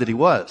denied that he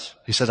was.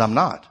 He said, I'm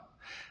not.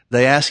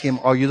 They asked him,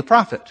 are you the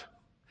prophet?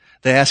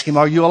 They asked him,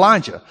 are you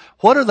Elijah?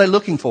 What are they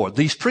looking for?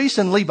 These priests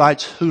and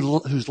Levites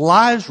whose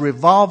lives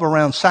revolve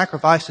around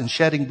sacrifice and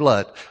shedding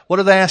blood. What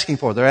are they asking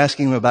for? They're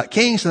asking him about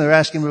kings and they're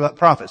asking him about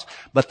prophets.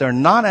 But they're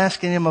not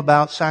asking him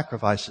about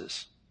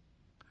sacrifices.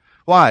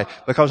 Why?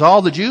 Because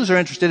all the Jews are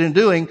interested in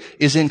doing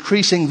is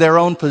increasing their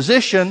own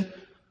position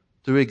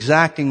through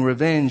exacting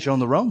revenge on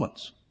the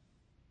Romans.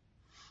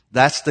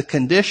 That's the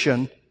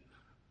condition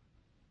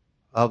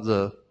of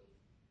the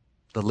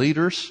the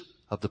leaders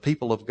of the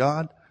people of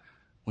God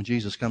when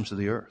Jesus comes to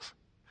the earth.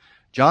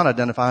 John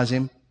identifies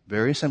him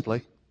very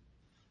simply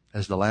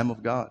as the Lamb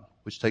of God,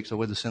 which takes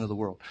away the sin of the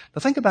world. Now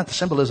think about the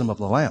symbolism of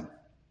the Lamb.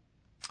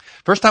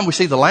 First time we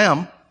see the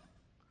Lamb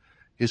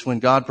is when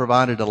God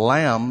provided a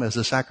lamb as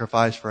a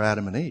sacrifice for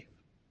Adam and Eve.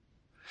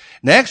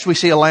 Next, we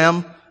see a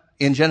lamb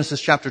in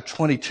Genesis chapter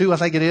 22, I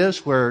think it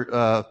is,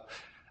 where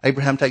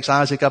Abraham takes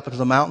Isaac up into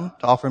the mountain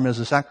to offer him as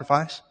a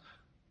sacrifice.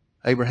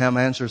 Abraham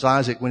answers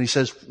Isaac when he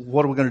says,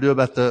 what are we going to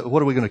do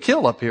what are we going to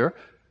kill up here?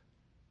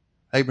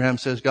 Abraham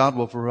says, God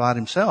will provide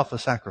himself a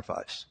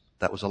sacrifice.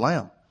 That was a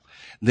lamb.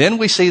 Then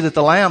we see that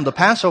the lamb, the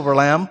Passover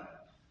lamb,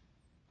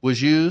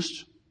 was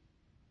used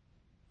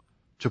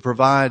to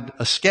provide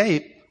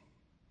escape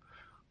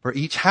for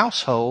each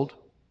household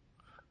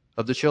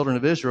of the children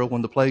of Israel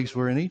when the plagues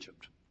were in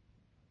Egypt.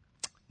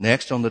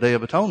 Next, on the Day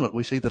of Atonement,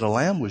 we see that a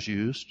lamb was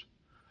used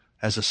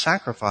as a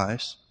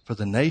sacrifice for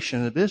the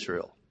nation of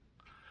Israel.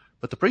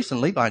 But the priests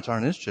and Levites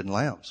aren't interested in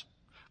lambs.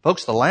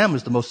 Folks, the lamb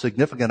is the most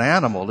significant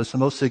animal. It's the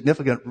most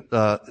significant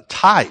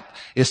type.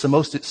 It's the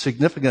most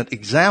significant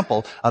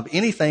example of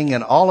anything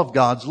in all of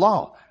God's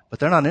law. But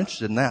they're not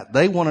interested in that.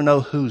 They want to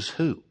know who's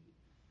who.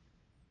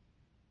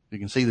 You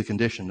can see the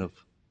condition of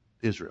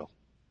Israel.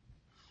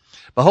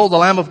 Behold the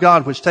Lamb of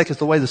God, which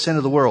taketh away the sin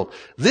of the world.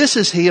 This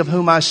is he of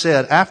whom I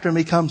said, after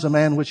me comes a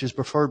man which is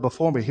preferred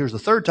before me. Here's the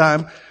third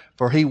time,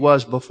 for he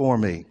was before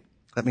me.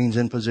 That means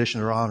in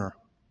position or honor.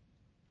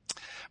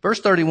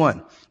 Verse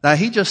 31. Now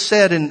he just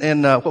said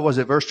in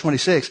verse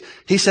 26,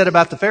 he said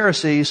about the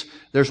Pharisees,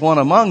 there's one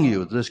among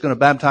you that's going to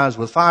baptize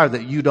with fire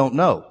that you don't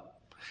know.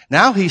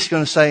 Now he's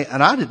going to say,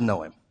 and I didn't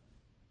know him.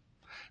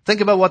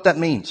 Think about what that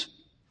means.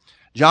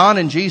 John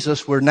and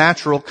Jesus were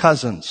natural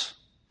cousins.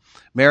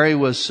 Mary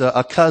was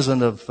a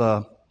cousin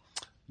of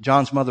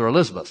John's mother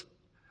Elizabeth.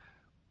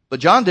 But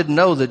John didn't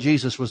know that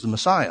Jesus was the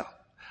Messiah.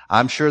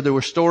 I'm sure there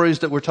were stories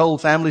that were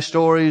told, family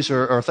stories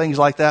or things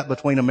like that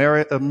between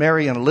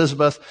Mary and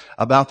Elizabeth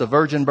about the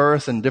virgin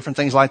birth and different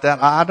things like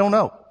that. I don't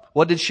know.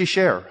 What did she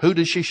share? Who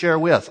did she share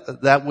with?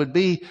 That would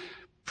be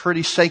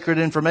pretty sacred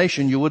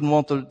information. You wouldn't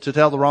want to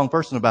tell the wrong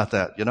person about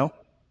that, you know?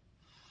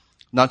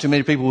 Not too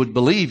many people would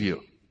believe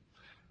you,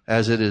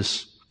 as it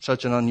is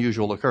such an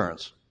unusual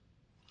occurrence.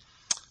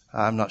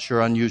 I'm not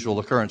sure unusual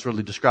occurrence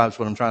really describes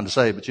what I'm trying to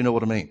say, but you know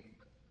what I mean.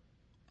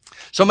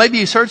 So maybe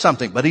he's heard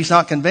something, but he's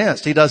not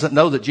convinced. He doesn't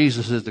know that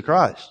Jesus is the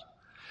Christ.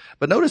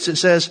 But notice it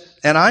says,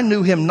 and I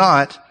knew him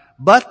not,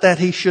 but that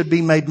he should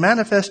be made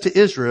manifest to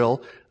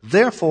Israel.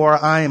 Therefore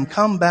I am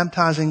come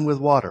baptizing with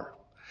water.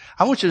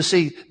 I want you to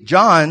see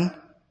John,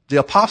 the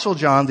Apostle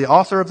John, the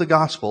author of the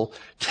gospel,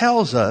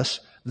 tells us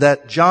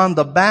that John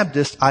the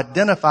Baptist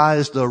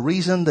identifies the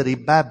reason that he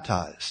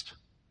baptized.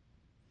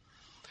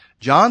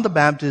 John the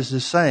Baptist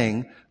is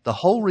saying, the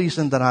whole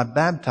reason that I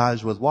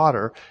baptize with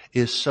water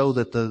is so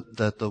that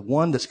the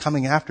one that's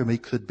coming after me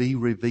could be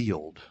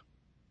revealed.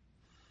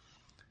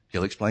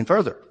 He'll explain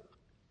further.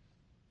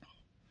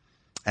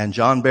 And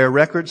John bare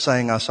record,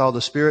 saying, I saw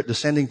the Spirit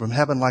descending from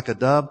heaven like a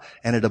dove,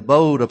 and it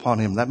abode upon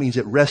him. That means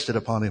it rested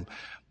upon him.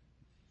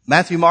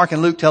 Matthew, Mark,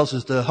 and Luke tells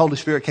us the Holy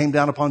Spirit came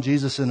down upon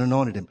Jesus and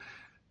anointed him.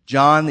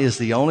 John is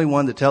the only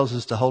one that tells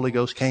us the Holy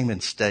Ghost came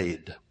and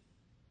stayed.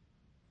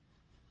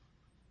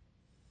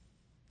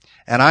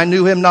 And I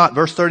knew him not.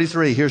 Verse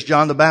 33. Here's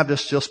John the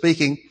Baptist still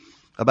speaking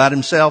about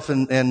himself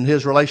and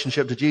his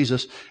relationship to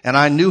Jesus. And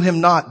I knew him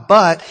not,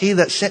 but he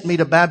that sent me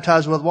to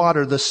baptize with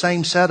water, the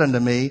same said unto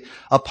me,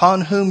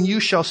 upon whom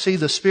you shall see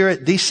the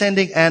Spirit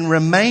descending and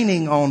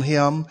remaining on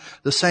him,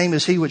 the same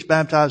as he which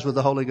baptized with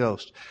the Holy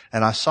Ghost.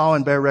 And I saw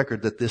and bear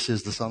record that this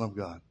is the Son of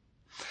God.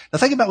 Now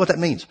think about what that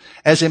means.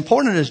 As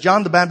important as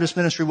John the Baptist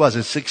ministry was,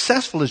 as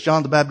successful as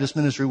John the Baptist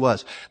ministry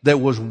was, there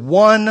was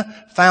one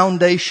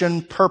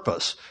foundation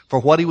purpose for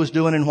what he was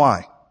doing and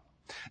why.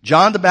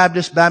 John the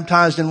Baptist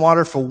baptized in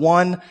water for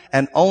one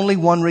and only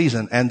one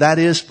reason, and that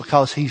is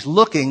because he's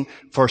looking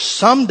for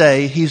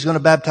someday he's going to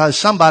baptize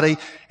somebody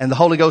and the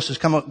Holy Ghost is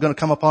going to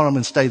come upon him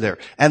and stay there.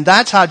 And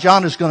that's how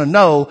John is going to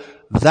know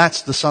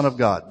that's the Son of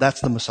God.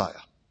 That's the Messiah.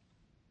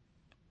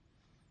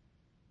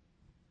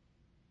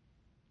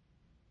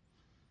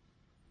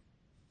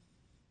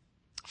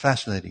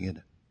 Fascinating, isn't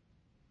it?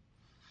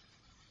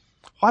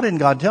 Why didn't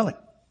God tell him?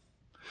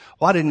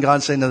 Why didn't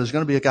God say, no, there's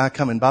going to be a guy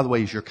coming. By the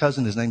way, he's your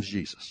cousin. His name's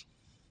Jesus.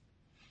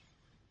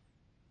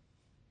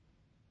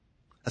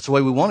 That's the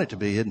way we want it to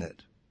be, isn't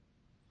it?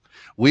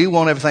 We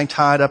want everything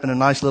tied up in a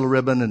nice little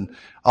ribbon and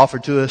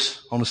offered to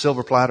us on a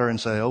silver platter and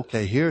say,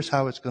 okay, here's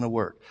how it's going to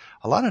work.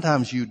 A lot of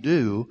times you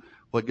do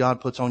what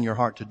God puts on your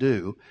heart to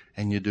do,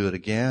 and you do it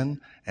again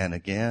and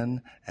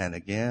again and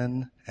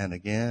again and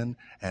again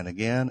and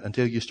again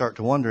until you start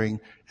to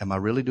wondering, am I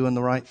really doing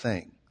the right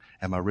thing?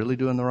 Am I really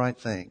doing the right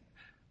thing?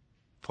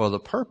 For the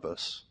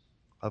purpose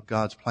of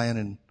God's plan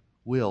and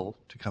will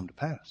to come to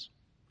pass.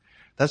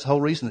 That's the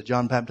whole reason that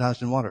John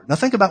baptized in water. Now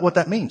think about what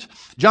that means.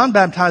 John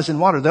baptized in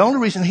water. The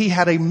only reason he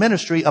had a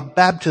ministry of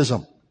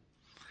baptism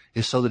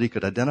is so that he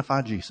could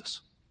identify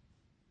Jesus.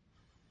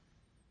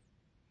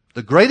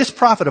 The greatest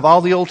prophet of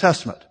all the Old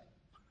Testament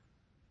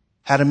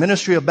had a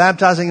ministry of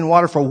baptizing in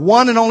water for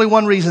one and only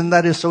one reason, and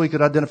that is so he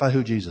could identify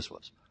who Jesus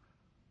was.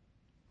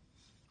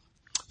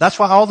 That's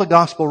why all the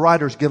gospel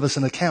writers give us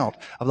an account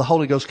of the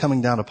Holy Ghost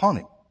coming down upon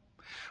him.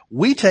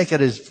 We take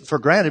it as for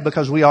granted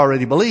because we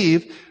already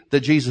believe that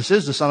Jesus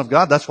is the Son of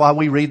God. That's why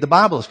we read the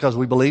Bible. It's because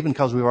we believe and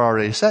because we were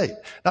already saved.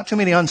 Not too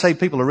many unsaved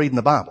people are reading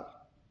the Bible.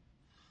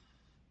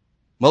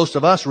 Most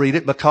of us read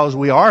it because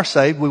we are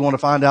saved. We want to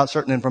find out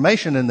certain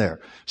information in there.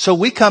 So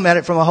we come at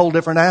it from a whole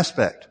different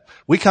aspect.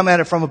 We come at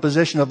it from a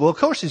position of, well, of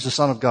course he's the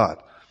Son of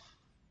God.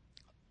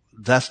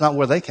 That's not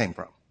where they came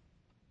from.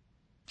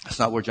 That's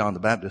not where John the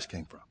Baptist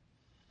came from.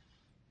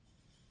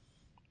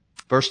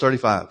 Verse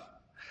 35.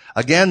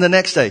 Again, the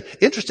next day.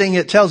 Interesting,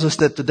 it tells us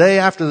that the day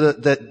after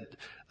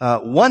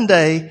one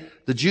day,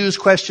 the Jews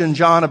questioned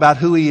John about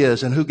who he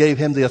is and who gave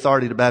him the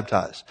authority to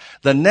baptize.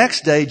 The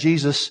next day,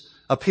 Jesus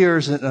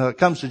appears and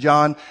comes to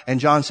John,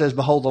 and John says,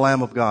 "Behold the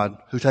Lamb of God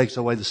who takes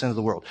away the sin of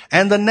the world."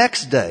 And the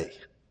next day.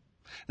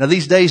 Now,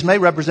 these days may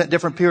represent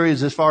different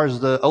periods as far as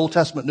the Old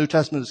Testament, New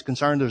Testament is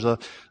concerned.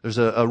 There's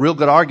a real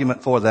good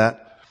argument for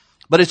that.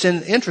 But it's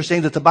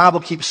interesting that the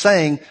Bible keeps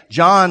saying,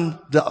 John,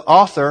 the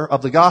author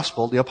of the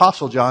gospel, the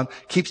apostle John,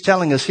 keeps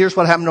telling us, here's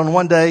what happened on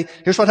one day,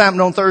 here's what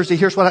happened on Thursday,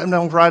 here's what happened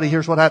on Friday,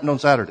 here's what happened on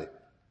Saturday.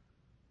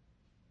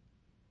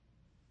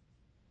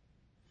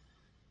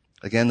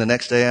 Again, the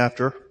next day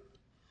after,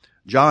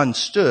 John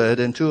stood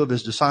and two of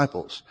his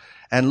disciples,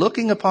 and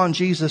looking upon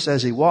Jesus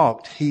as he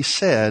walked, he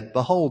said,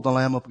 "Behold the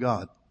Lamb of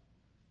God."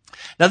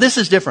 Now this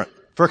is different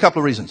for a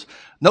couple of reasons.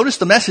 Notice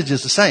the message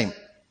is the same.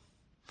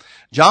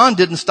 John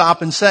didn't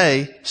stop and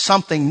say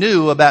something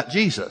new about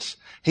Jesus.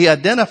 He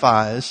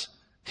identifies,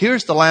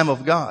 here's the Lamb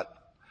of God.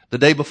 The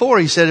day before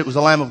he said it was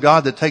the Lamb of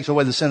God that takes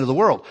away the sin of the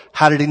world.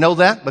 How did he know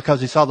that? Because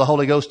he saw the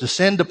Holy Ghost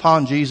descend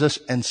upon Jesus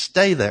and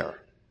stay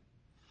there.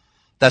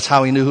 That's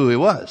how he knew who he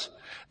was.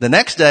 The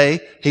next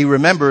day, he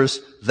remembers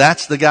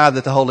that's the guy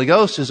that the Holy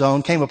Ghost is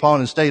on, came upon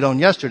and stayed on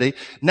yesterday.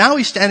 Now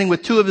he's standing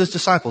with two of his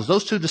disciples.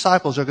 Those two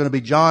disciples are going to be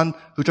John,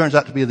 who turns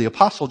out to be the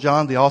Apostle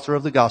John, the author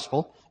of the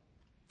gospel,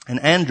 and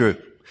Andrew.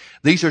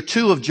 These are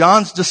two of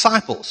John's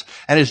disciples.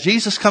 And as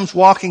Jesus comes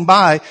walking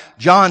by,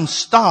 John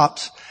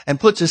stops and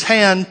puts his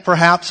hand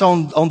perhaps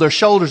on their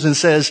shoulders and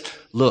says,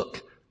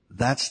 "Look,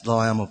 that's the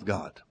Lamb of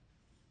God."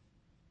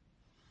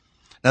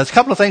 Now, there's a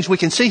couple of things we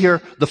can see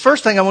here. The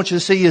first thing I want you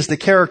to see is the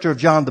character of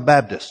John the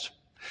Baptist.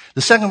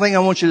 The second thing I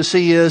want you to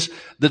see is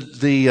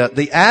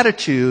the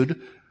attitude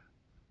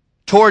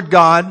toward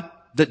God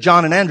that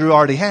John and Andrew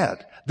already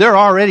had. They're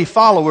already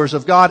followers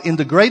of God in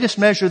the greatest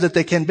measure that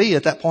they can be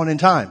at that point in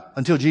time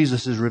until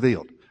Jesus is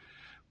revealed.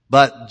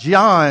 But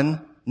John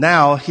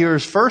now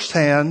hears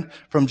firsthand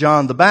from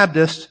John the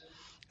Baptist,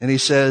 and he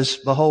says,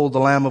 "Behold the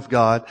Lamb of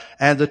God."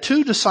 And the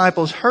two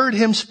disciples heard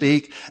him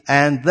speak,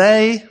 and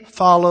they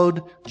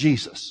followed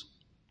Jesus.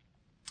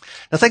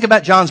 Now think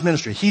about John's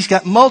ministry. He's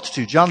got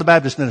multitudes, John the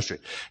Baptist ministry.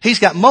 He's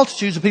got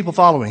multitudes of people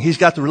following. He's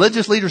got the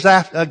religious leaders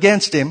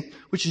against him,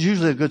 which is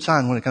usually a good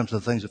sign when it comes to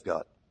the things of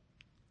God.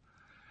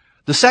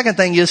 The second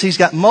thing is he's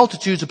got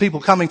multitudes of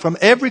people coming from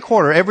every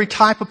quarter, every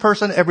type of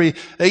person,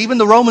 even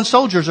the Roman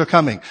soldiers are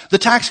coming. The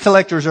tax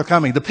collectors are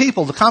coming.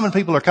 The common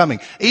people are coming.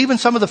 Even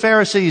some of the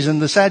Pharisees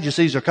and the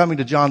Sadducees are coming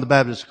to John the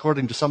Baptist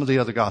according to some of the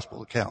other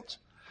gospel accounts.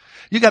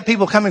 You got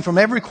people coming from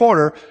every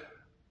quarter,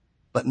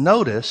 but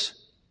notice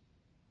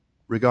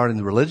regarding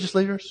the religious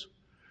leaders,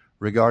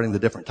 regarding the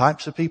different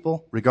types of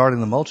people,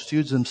 regarding the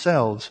multitudes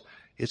themselves,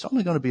 it's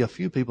only going to be a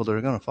few people that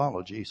are going to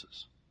follow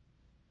Jesus.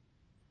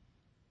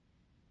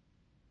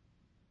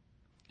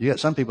 You got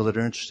some people that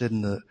are interested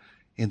in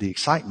the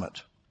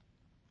excitement.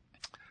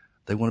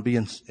 They want to be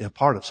a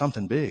part of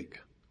something big.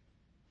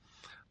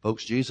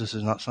 Folks, Jesus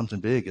is not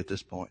something big at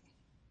this point.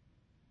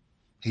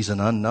 He's an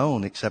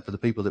unknown except for the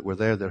people that were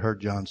there that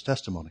heard John's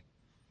testimony.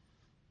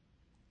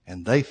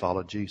 And they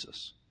followed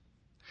Jesus.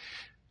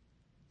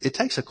 It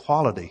takes a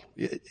quality.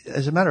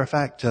 As a matter of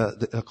fact,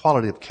 a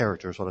quality of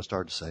character is what I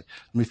started to say.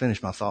 Let me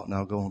finish my thought and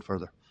I'll go on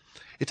further.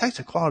 It takes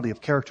a quality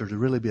of character to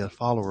really be a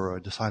follower or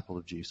a disciple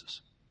of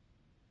Jesus.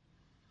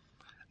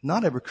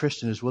 Not every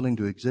Christian is willing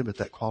to exhibit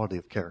that quality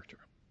of character.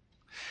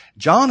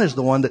 John is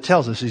the one that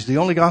tells us, he's the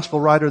only gospel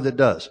writer that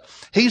does.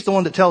 He's the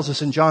one that tells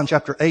us in John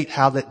chapter 8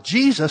 how that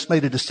Jesus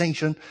made a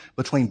distinction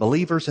between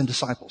believers and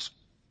disciples.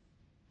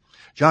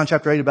 John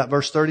chapter 8 about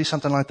verse 30,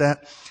 something like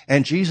that.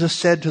 And Jesus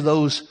said to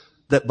those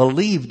that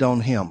believed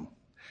on him,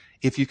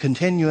 "If you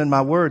continue in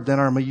my word, then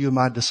are you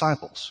my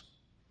disciples."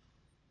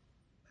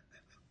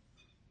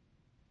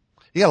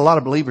 You got a lot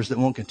of believers that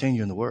won't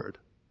continue in the word.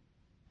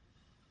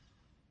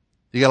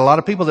 You got a lot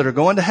of people that are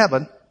going to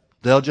heaven.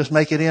 They'll just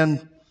make it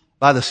in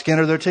by the skin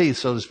of their teeth,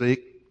 so to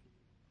speak.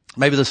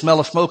 Maybe the smell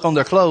of smoke on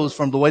their clothes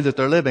from the way that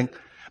they're living,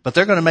 but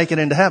they're going to make it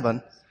into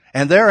heaven.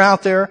 And they're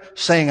out there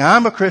saying,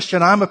 "I'm a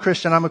Christian, I'm a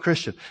Christian, I'm a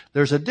Christian."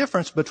 There's a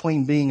difference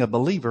between being a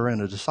believer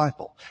and a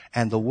disciple.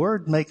 And the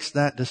word makes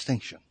that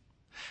distinction.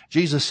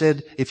 Jesus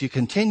said, "If you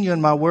continue in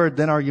my word,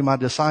 then are you my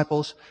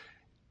disciples,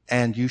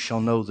 and you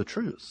shall know the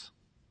truth.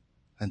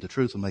 And the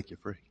truth will make you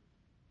free."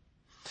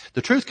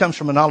 The truth comes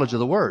from a knowledge of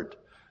the word.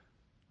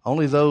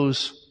 Only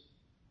those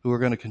who are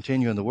going to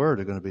continue in the Word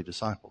are going to be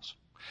disciples.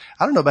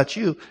 I don't know about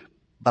you,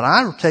 but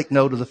I take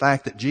note of the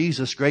fact that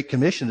Jesus' Great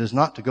Commission is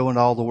not to go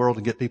into all the world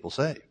and get people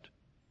saved.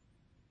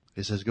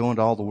 It says go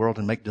into all the world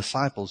and make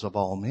disciples of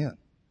all men.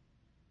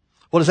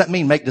 What does that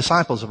mean, make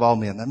disciples of all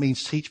men? That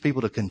means teach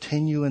people to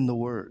continue in the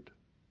Word.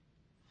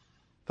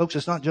 Folks,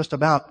 it's not just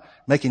about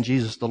making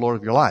Jesus the Lord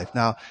of your life.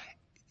 Now,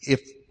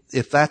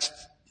 if that's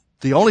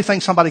the only thing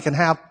somebody can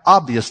have,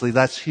 obviously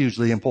that's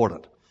hugely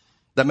important.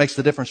 That makes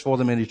the difference for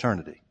them in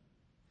eternity.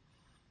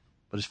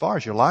 But as far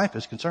as your life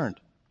is concerned,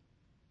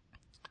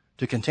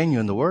 to continue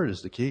in the Word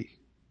is the key.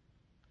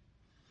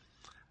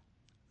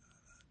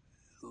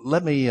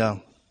 Let me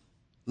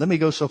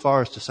go so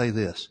far as to say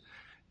this.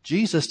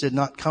 Jesus did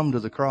not come to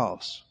the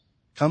cross,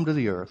 come to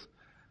the earth,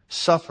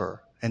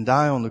 suffer, and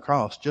die on the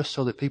cross just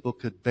so that people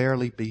could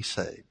barely be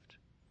saved.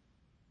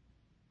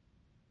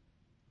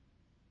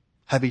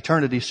 Have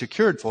eternity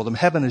secured for them.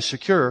 Heaven is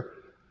secure,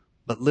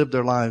 but live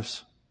their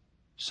lives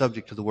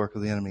subject to the work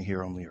of the enemy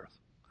here on the earth.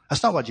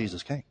 That's not why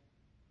Jesus came.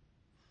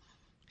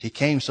 He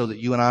came so that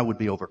you and I would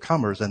be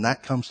overcomers, and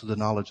that comes through the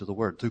knowledge of the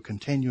Word, through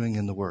continuing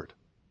in the Word.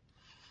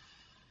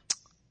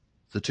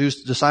 The two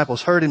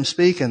disciples heard him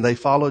speak, and they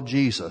followed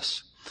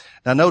Jesus.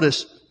 Now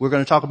notice, we're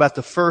going to talk about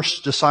the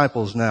first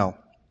disciples now.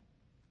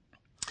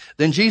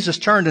 Then Jesus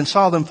turned and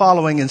saw them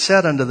following and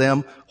said unto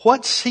them,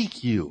 what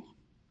seek you?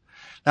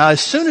 Now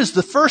as soon as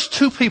the first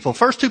two people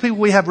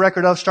we have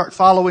record of start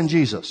following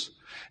Jesus,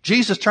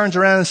 Jesus turns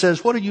around and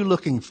says, what are you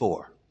looking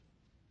for?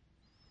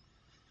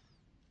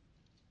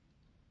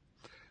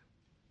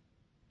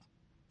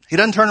 He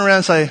doesn't turn around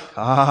and say,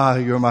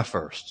 you're my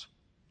first.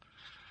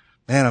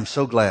 Man, I'm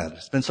so glad.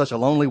 It's been such a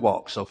lonely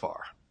walk so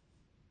far.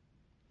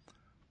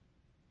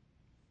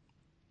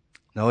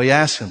 No, he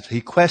asks them, he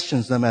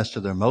questions them as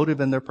to their motive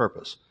and their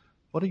purpose.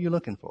 What are you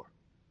looking for?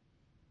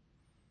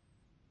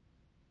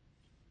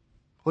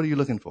 What are you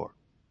looking for?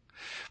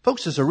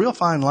 Folks, there's a real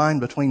fine line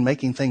between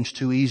making things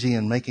too easy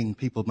and making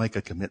people make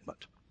a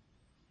commitment.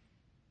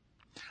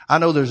 I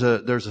know there's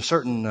a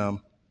certain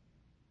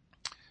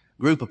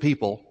group of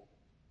people,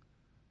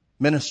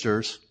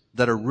 ministers,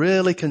 that are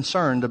really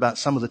concerned about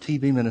some of the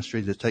TV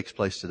ministry that takes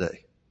place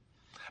today.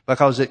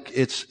 Because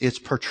it's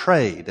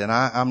portrayed, and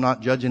I'm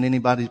not judging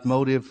anybody's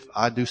motive.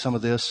 I do some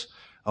of this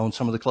on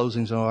some of the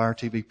closings on our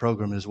TV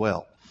program as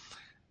well.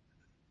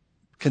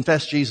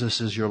 Confess Jesus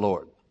as your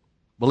Lord.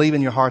 Believe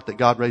in your heart that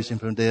God raised him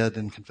from the dead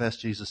and confess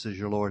Jesus as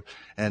your Lord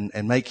and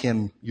make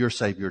him your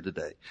Savior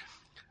today.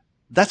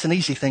 That's an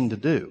easy thing to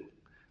do.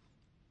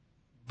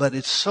 But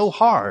it's so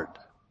hard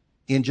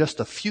in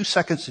just a few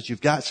seconds that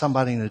you've got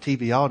somebody in a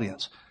TV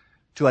audience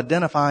to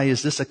identify,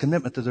 is this a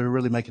commitment that they're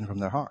really making from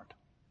their heart?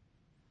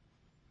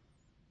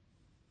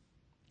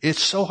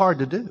 It's so hard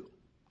to do.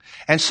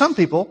 And some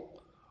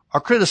people are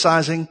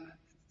criticizing,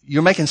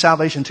 you're making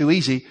salvation too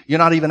easy. You're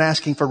not even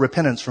asking for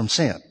repentance from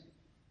sin.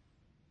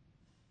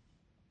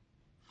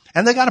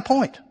 And they got a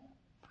point.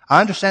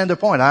 I understand their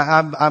point.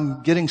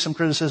 I'm getting some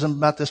criticism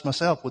about this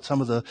myself with some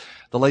of the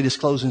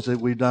latest closings that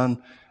we've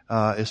done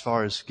as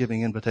far as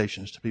giving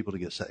invitations to people to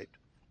get saved.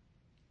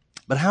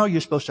 But how are you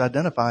supposed to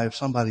identify if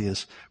somebody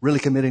is really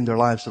committing their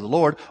lives to the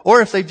Lord,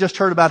 or if they've just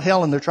heard about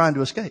hell and they're trying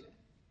to escape?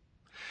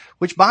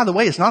 Which, by the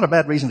way, is not a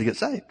bad reason to get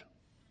saved.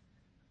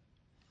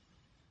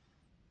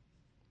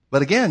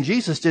 But again,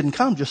 Jesus didn't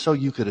come just so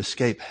you could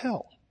escape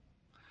hell.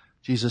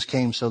 Jesus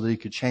came so that he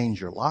could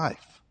change your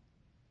life.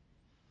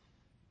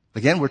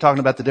 Again, we're talking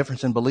about the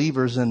difference in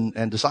believers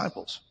and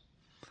disciples.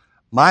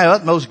 My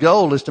utmost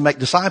goal is to make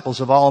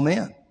disciples of all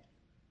men.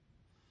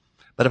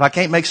 But if I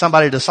can't make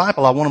somebody a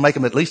disciple, I want to make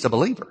them at least a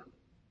believer.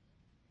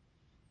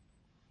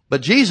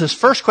 But Jesus'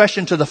 first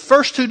question to the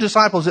first two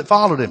disciples that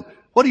followed him,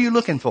 what are you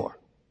looking for?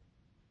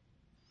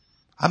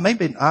 I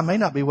may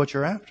not be what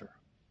you're after.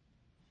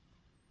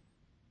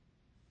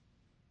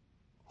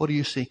 What are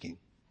you seeking?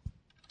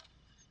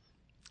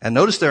 And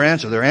notice their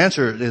answer. Their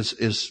answer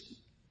is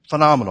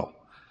phenomenal.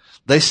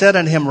 They said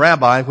unto him,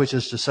 Rabbi, which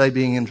is to say,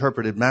 being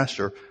interpreted,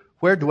 Master,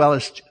 where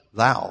dwellest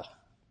thou?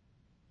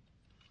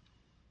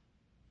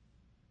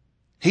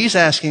 He's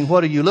asking,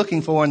 what are you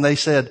looking for? And they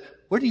said,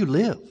 where do you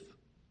live?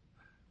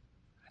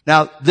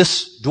 Now,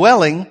 this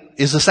dwelling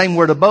is the same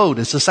word abode.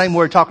 It's the same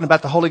word talking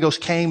about the Holy Ghost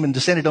came and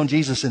descended on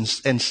Jesus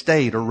and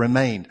stayed or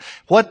remained.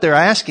 What they're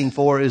asking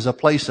for is a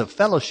place of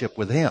fellowship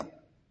with him.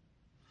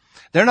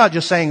 They're not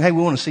just saying, hey,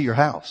 we want to see your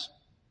house.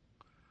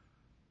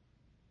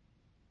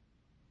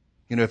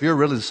 You know, if you're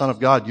really the Son of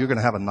God, you're going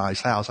to have a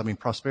nice house. I mean,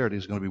 prosperity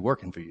is going to be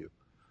working for you.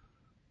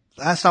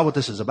 That's not what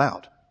this is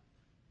about.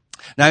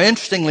 Now,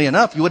 interestingly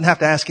enough, you wouldn't have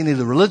to ask any of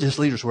the religious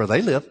leaders where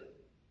they live.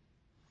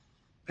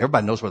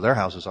 Everybody knows where their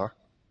houses are.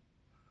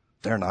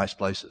 They're nice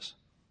places.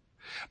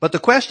 But the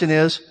question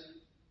is,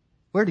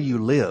 where do you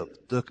live?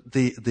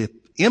 The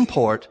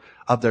import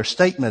of their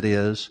statement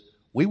is,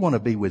 we want to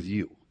be with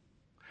you.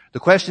 The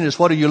question is,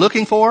 what are you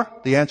looking for?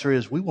 The answer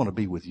is, we want to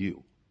be with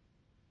you.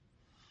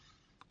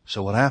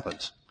 So what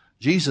happens?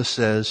 Jesus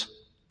says,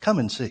 come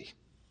and see.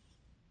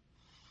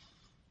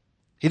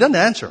 He doesn't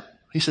answer.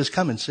 He says,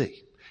 come and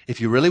see. If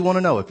you really want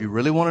to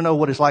know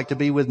what it's like to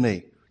be with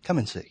me, come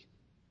and see.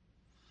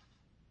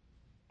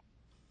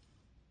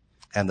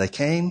 And they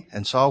came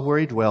and saw where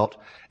he dwelt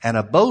and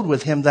abode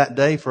with him that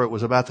day, for it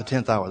was about the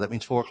 10th hour. That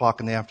means 4:00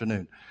 in the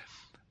afternoon.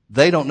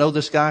 They don't know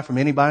this guy from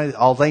anybody.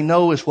 All they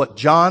know is what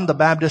John the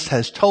Baptist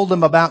has told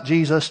them about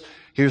Jesus.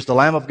 Here's the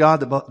Lamb of God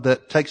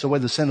that takes away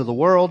the sin of the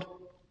world.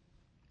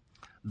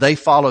 They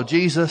follow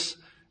Jesus.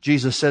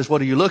 Jesus says,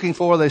 what are you looking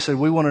for? They said,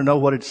 we want to know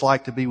what it's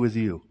like to be with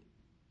you.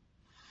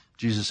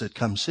 Jesus said,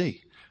 come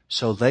see.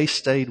 So they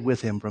stayed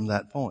with him from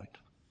that point.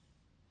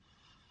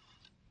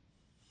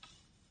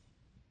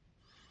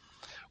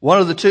 One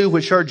of the two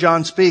which heard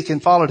John speak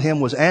and followed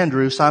him was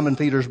Andrew, Simon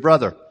Peter's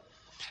brother.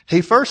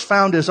 He first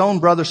found his own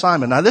brother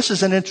Simon. Now this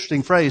is an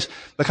interesting phrase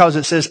because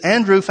it says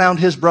Andrew found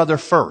his brother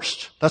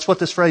first. That's what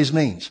this phrase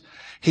means.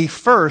 He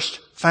first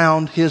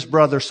found his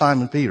brother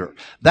Simon Peter.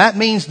 That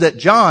means that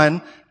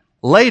John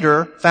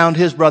later found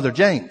his brother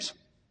James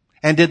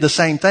and did the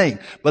same thing.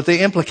 But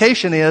the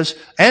implication is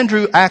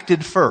Andrew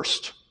acted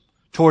first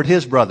toward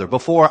his brother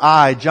before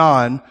I,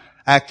 John,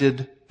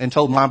 acted and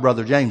told my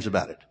brother James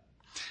about it.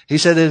 He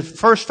said he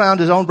first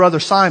found his own brother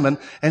Simon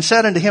and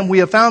said unto him, we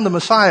have found the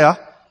Messiah,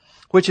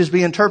 which is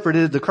being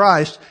interpreted the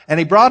Christ. And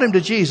he brought him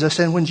to Jesus.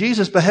 And when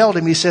Jesus beheld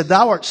him, he said,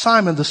 thou art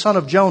Simon, the son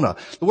of Jonah.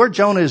 The word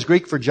Jonah is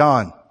Greek for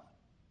John.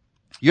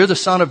 You're the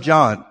son of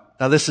John.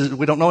 Now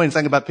we don't know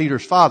anything about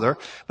Peter's father,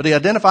 but he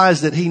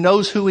identifies that he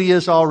knows who he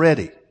is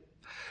already.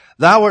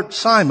 Thou art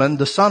Simon,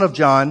 the son of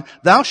John.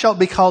 Thou shalt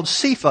be called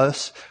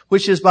Cephas,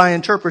 which is by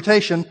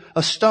interpretation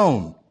a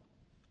stone.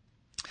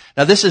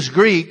 Now this is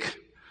Greek.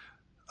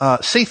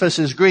 Cephas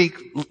is Greek,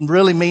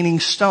 really meaning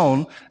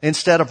stone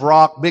instead of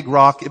rock, big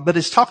rock, but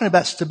it's talking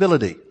about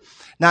stability.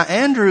 Now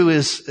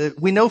Andrew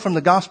we know from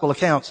the gospel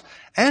accounts,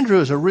 Andrew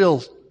is a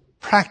real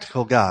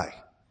practical guy.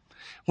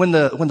 When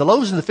the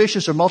loaves and the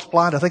fishes are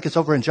multiplied, I think it's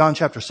over in John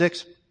chapter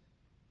 6,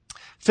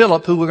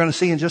 Philip, who we're going to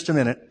see in just a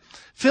minute,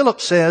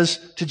 Philip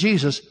says to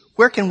Jesus,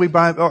 where can we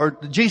buy, or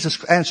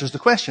Jesus answers the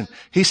question.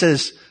 He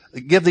says,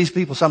 give these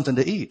people something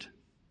to eat.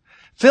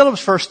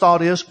 Philip's first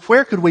thought is,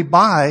 where could we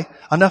buy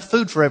enough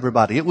food for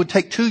everybody? It would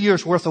take 2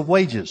 years worth of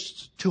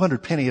wages.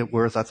 200 penny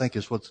worth, I think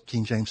is what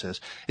King James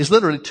says. It's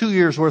literally 2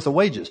 years worth of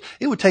wages.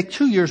 It would take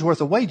 2 years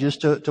worth of wages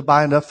to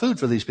buy enough food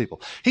for these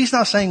people. He's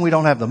not saying we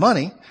don't have the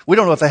money. We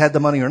don't know if they had the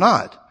money or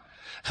not.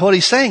 So what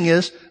he's saying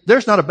is,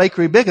 there's not a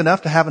bakery big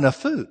enough to have enough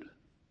food.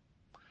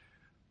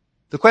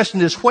 The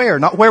question is where?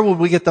 Not where would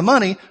we get the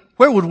money?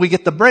 Where would we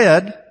get the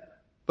bread?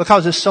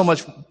 Because it's so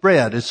much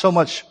bread. It's so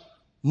much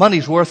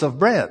money's worth of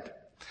bread.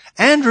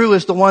 Andrew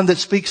is the one that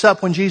speaks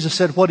up when Jesus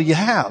said, what do you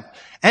have?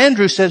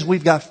 Andrew says,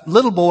 we've got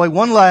little boy,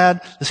 one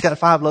lad that's got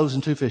 5 loaves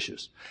and 2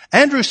 fishes.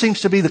 Andrew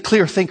seems to be the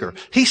clear thinker.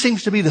 He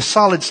seems to be the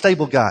solid,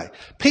 stable guy.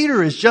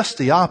 Peter is just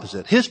the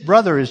opposite. His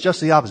brother is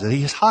just the opposite.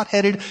 He's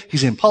hot-headed.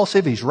 He's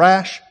impulsive. He's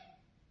rash.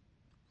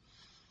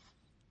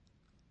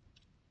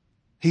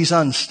 He's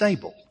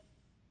unstable.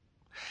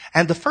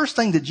 And the first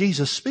thing that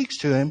Jesus speaks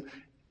to him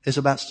is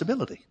about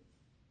stability.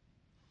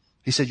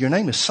 He said, your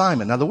name is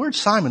Simon. Now the word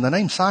Simon, the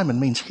name Simon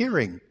means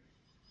hearing.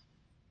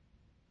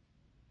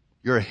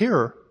 You're a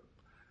hearer,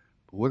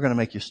 but we're going to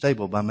make you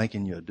stable by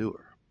making you a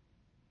doer.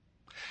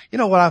 You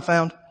know what I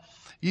found?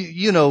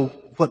 You know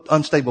what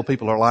unstable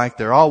people are like.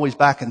 They're always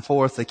back and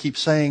forth. They keep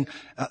saying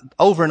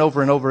over and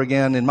over and over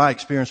again. In my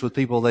experience with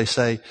people, they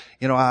say,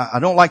 I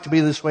don't like to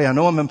be this way. I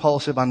know I'm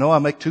impulsive. I know I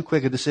make too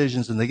quick of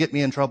decisions and they get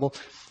me in trouble.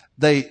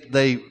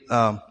 They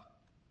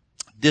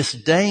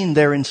disdain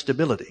their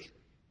instability.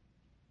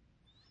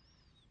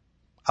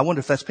 I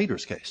wonder if that's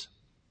Peter's case.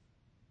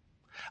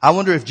 I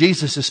wonder if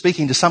Jesus is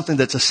speaking to something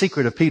that's a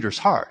secret of Peter's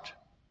heart.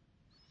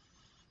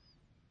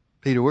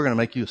 Peter, we're going to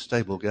make you a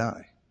stable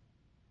guy.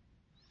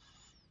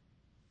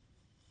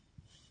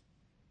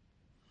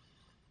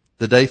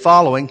 The day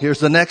following, here's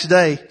the next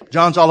day.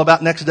 John's all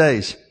about next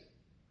days.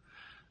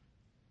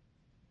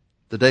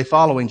 The day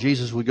following,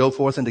 Jesus would go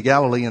forth into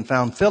Galilee and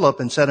found Philip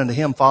and said unto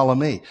him, follow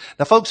me.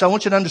 Now folks, I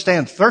want you to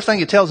understand, the first thing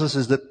it tells us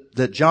is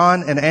that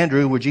John and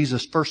Andrew were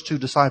Jesus' first 2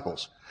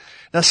 disciples.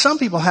 Now some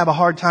people have a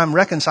hard time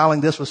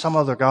reconciling this with some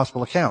other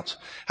gospel accounts.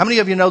 How many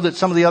of you know that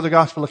some of the other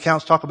gospel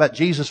accounts talk about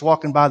Jesus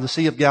walking by the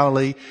Sea of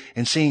Galilee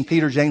and seeing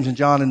Peter, James, and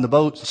John in the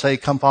boat and say,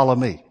 come follow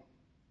me?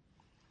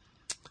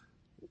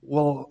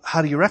 Well,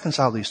 how do you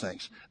reconcile these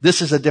things?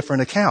 This is a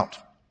different account.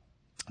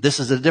 This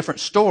is a different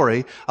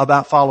story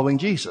about following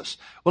Jesus.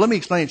 Well, let me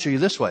explain it to you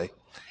this way.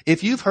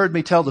 If you've heard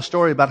me tell the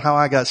story about how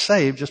I got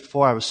saved just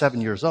before I was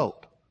 7 years old,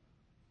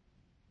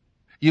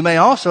 you may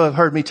also have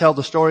heard me tell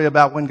the story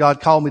about when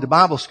God called me to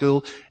Bible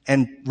school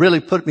and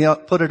really put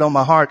it on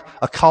my heart,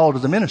 a call to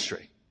the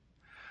ministry.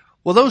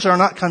 Well, those are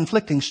not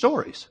conflicting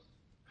stories.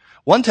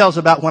 One tells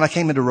about when I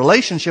came into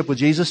relationship with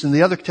Jesus, and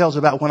the other tells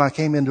about when I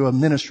came into a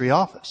ministry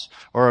office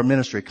or a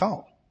ministry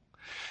call.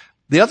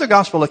 The other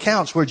gospel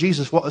accounts where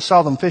Jesus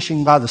saw them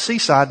fishing by the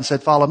seaside and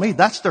said, follow me,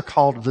 that's their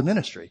call to the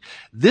ministry.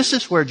 This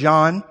is where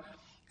John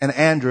and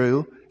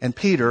Andrew and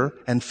Peter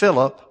and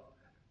Philip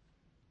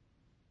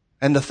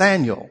and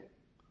Nathaniel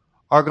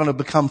are going to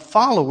become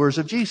followers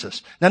of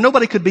Jesus. Now,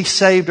 nobody could be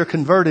saved or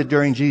converted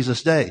during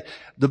Jesus' day.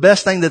 The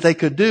best thing that they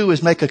could do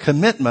is make a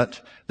commitment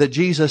that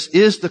Jesus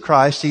is the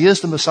Christ, He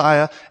is the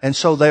Messiah, and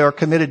so they are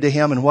committed to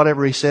Him and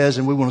whatever He says,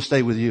 and we want to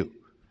stay with you.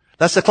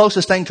 That's the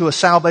closest thing to a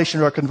salvation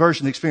or a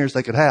conversion experience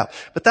they could have.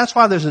 But that's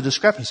why there's a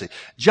discrepancy.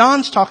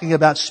 John's talking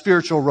about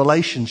spiritual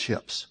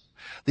relationships.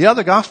 The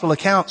other gospel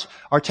accounts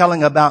are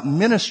telling about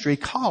ministry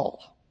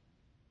call.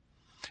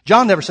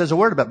 John never says a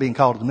word about being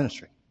called to the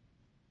ministry.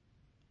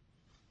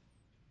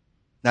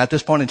 Now, at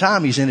this point in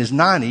time, he's in his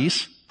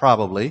 90s,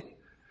 probably.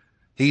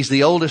 He's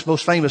the oldest,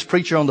 most famous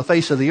preacher on the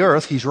face of the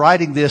earth. He's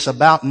writing this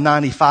about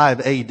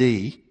 95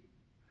 AD.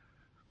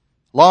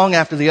 Long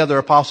after the other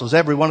apostles,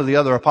 every one of the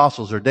other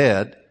apostles are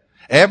dead.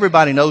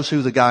 Everybody knows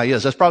who the guy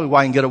is. That's probably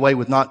why he can get away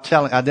with not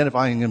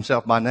identifying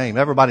himself by name.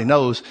 Everybody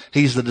knows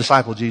he's the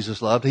disciple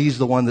Jesus loved. He's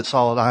the one that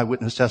saw an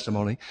eyewitness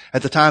testimony.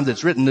 At the time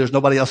that's written, there's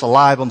nobody else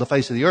alive on the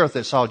face of the earth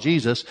that saw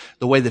Jesus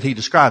the way that he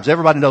describes.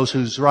 Everybody knows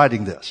who's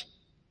writing this.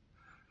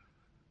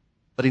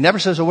 But he never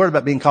says a word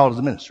about being called to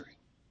the ministry.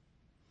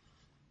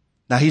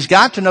 Now, he's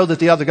got to know that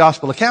the other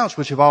gospel accounts,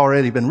 which have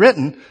already been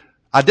written,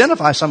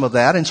 identify some of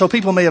that, and so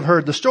people may have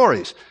heard the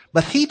stories.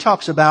 But he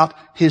talks about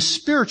his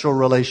spiritual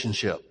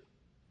relationship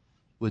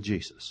with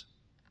Jesus.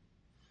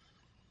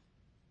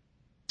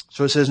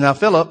 So it says, now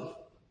Philip,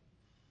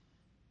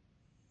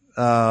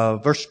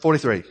 verse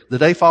 43, the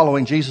day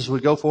following Jesus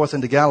would go forth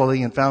into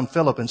Galilee and found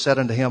Philip and said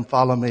unto him,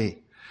 follow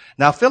me.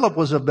 Now Philip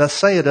was of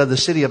Bethsaida, the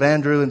city of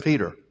Andrew and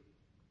Peter.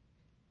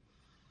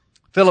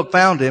 Philip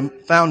found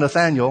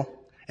Nathanael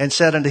and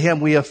said unto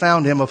him, we have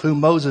found him of whom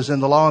Moses in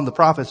the law and the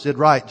prophets did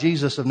write,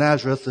 Jesus of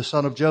Nazareth, the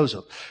son of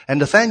Joseph. And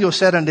Nathanael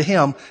said unto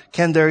him,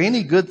 can there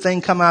any good thing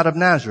come out of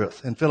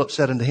Nazareth? And Philip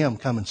said unto him,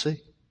 come and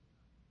see.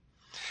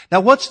 Now,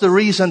 what's the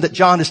reason that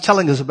John is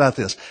telling us about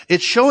this?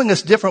 It's showing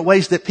us different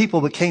ways that people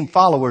became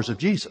followers of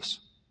Jesus.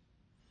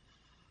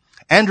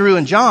 Andrew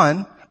and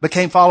John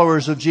became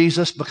followers of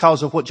Jesus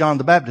because of what John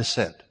the Baptist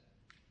said.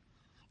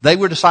 They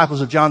were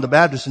disciples of John the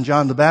Baptist, and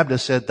John the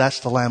Baptist said,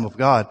 that's the Lamb of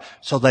God.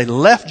 So they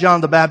left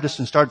John the Baptist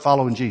and started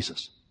following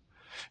Jesus.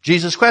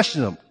 Jesus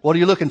questioned them, what are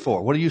you looking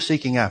for? What are you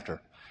seeking after?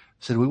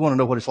 He said, we want to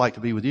know what it's like to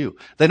be with you.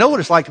 They know what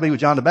it's like to be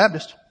with John the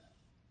Baptist.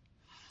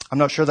 I'm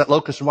not sure that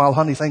locust and wild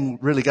honey thing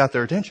really got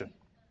their attention.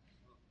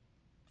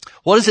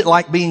 What is it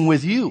like being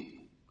with you,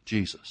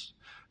 Jesus?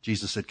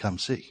 Jesus said, come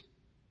see.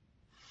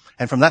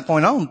 And from that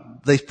point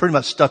on, they pretty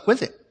much stuck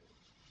with it.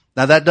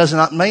 Now that does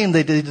not mean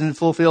they didn't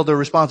fulfill their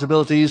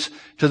responsibilities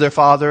to their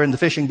father in the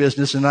fishing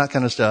business and that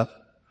kind of stuff.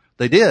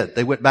 They did.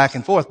 They went back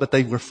and forth, but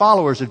they were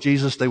followers of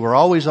Jesus. They were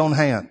always on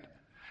hand.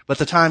 But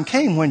the time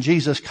came when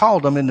Jesus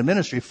called them into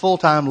ministry full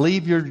time,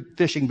 leave your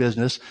fishing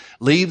business,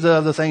 leave the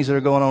other things that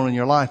are going on in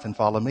your life and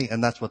follow me.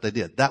 And that's what they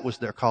did. That was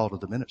their call to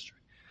the ministry.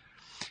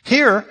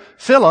 Here,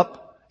 Philip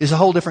is a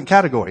whole different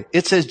category.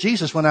 It says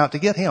Jesus went out to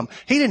get him.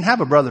 He didn't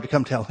have a brother to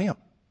come tell him.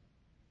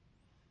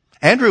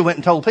 Andrew went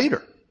and told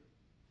Peter.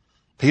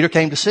 Peter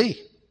came to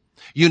see.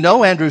 You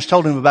know Andrew's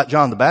told him about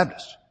John the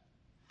Baptist.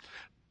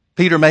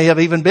 Peter may have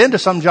even been to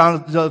some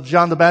John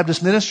the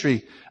Baptist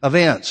ministry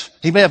events.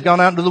 He may have gone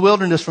out into the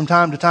wilderness from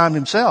time to time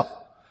himself.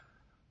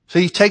 So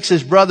he takes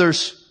his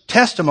brother's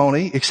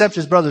testimony, accepts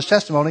his brother's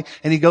testimony,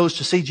 and he goes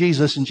to see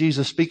Jesus, and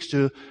Jesus speaks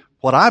to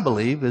what I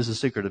believe is the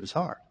secret of his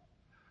heart.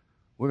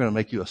 We're going to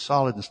make you a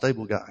solid and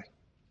stable guy.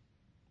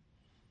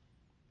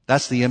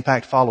 That's the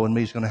impact following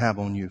me is going to have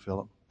on you,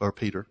 Philip, or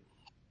Peter.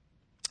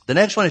 The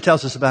next one it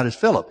tells us about is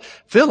Philip.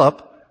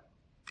 Philip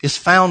is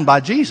found by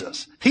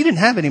Jesus. He didn't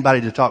have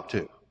anybody to talk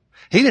to.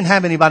 He didn't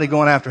have anybody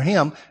going after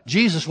him.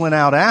 Jesus went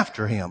out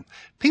after him.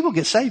 People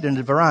get saved in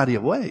a variety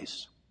of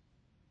ways.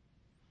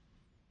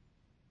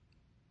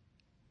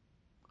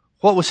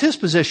 What was his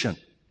position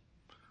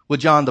with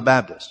John the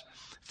Baptist?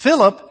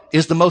 Philip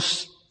is the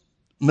most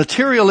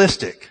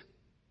materialistic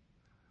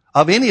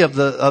of any of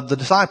the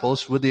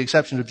disciples, with the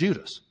exception of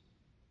Judas.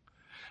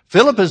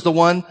 Philip is the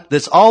one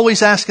that's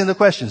always asking the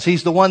questions.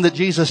 He's the one that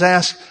Jesus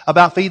asked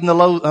about feeding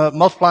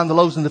multiplying the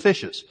loaves and the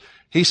fishes.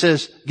 He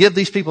says, give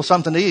these people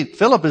something to eat.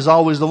 Philip is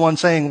always the one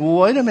saying,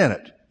 wait a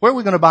minute, where are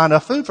we going to buy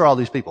enough food for all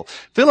these people?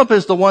 Philip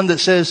is the one that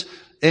says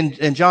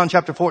in John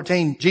chapter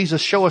 14,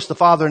 Jesus, show us the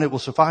Father and it will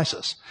suffice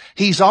us.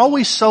 He's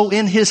always so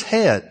in his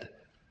head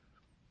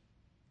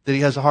that he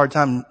has a hard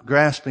time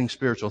grasping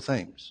spiritual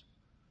things.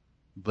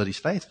 But he's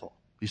faithful.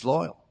 He's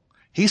loyal.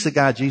 He's the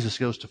guy Jesus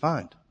goes to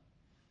find.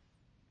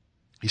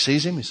 He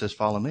sees him. He says,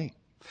 follow me.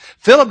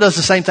 Philip does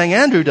the same thing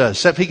Andrew does,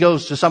 except he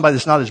goes to somebody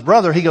that's not his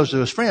brother. He goes to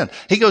his friend.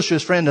 He goes to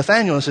his friend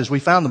Nathanael and says, we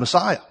found the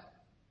Messiah.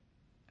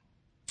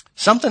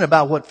 Something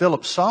about what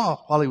Philip saw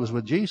while he was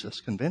with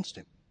Jesus convinced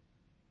him.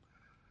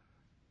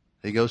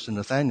 He goes to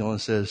Nathanael and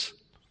says,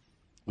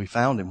 we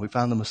found him. We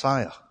found the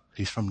Messiah.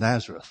 He's from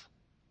Nazareth.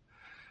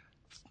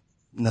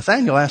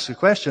 Nathanael asks a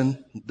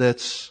question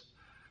that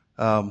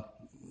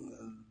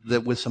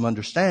with some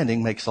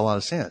understanding makes a lot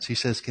of sense. He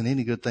says, can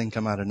any good thing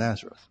come out of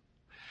Nazareth?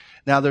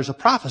 Now there's a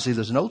prophecy,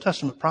 there's an Old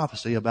Testament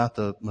prophecy about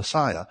the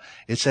Messiah.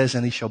 It says,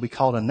 and he shall be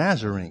called a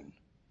Nazarene.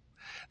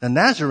 Now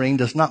Nazarene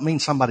does not mean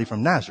somebody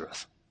from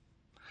Nazareth.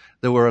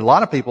 There were a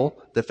lot of people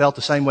that felt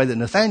the same way that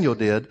Nathanael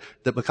did,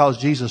 that because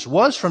Jesus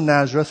was from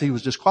Nazareth, he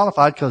was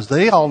disqualified because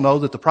they all know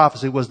that the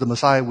prophecy was the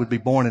Messiah would be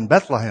born in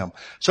Bethlehem.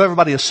 So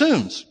everybody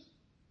assumes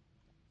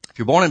if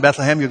you're born in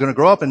Bethlehem, you're going to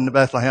grow up in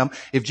Bethlehem.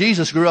 If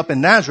Jesus grew up in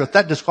Nazareth,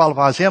 that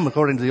disqualifies him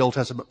according to the Old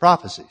Testament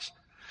prophecies.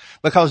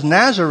 Because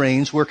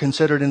Nazarenes were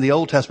considered in the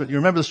Old Testament. You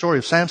remember the story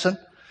of Samson?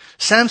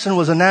 Samson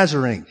was a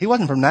Nazarene. He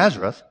wasn't from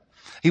Nazareth.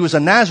 He was a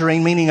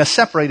Nazarene, meaning a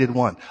separated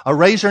one. A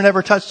razor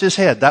never touched his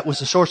head. That was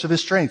the source of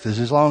his strength, is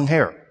his long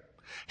hair.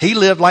 He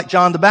lived like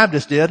John the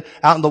Baptist did,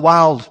 out in the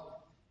wild,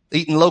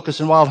 eating locusts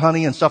and wild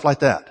honey and stuff like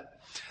that.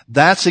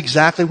 That's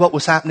exactly what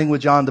was happening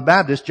with John the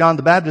Baptist. John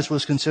the Baptist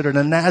was considered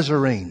a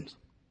Nazarene.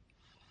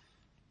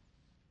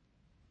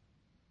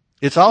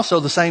 It's also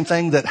the same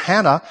thing that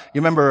Hannah, you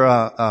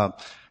remember,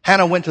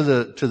 Hannah went to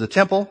the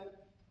temple,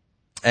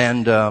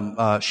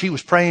 and she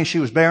was praying, she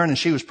was barren, and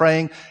she was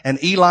praying,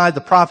 and Eli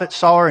the prophet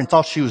saw her and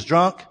thought she was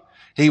drunk.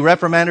 He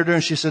reprimanded her,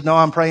 and she said, "No,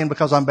 I'm praying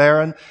because I'm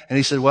barren." And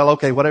he said, "Well,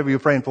 okay, whatever you're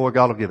praying for,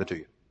 God will give it to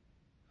you."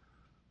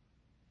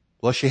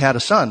 Well, she had a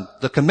son.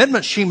 The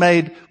commitment she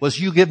made was,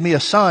 "You give me a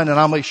son, and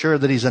I'll make sure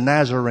that he's a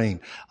Nazarene.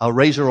 A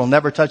razor will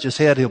never touch his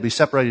head. He'll be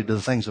separated to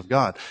the things of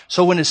God."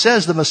 So when it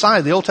says the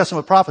Messiah, the Old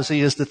Testament prophecy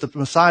is that the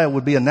Messiah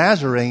would be a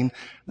Nazarene,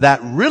 that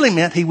really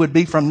meant he would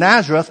be from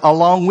Nazareth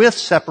along with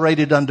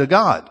separated unto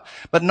God.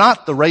 But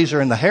not the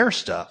razor and the hair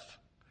stuff.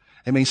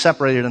 It means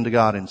separated unto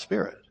God in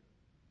spirit.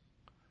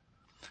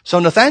 So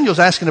Nathanael's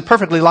asking a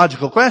perfectly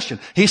logical question.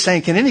 He's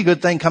saying, can any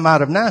good thing come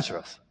out of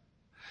Nazareth?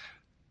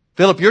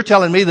 Philip, you're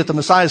telling me that the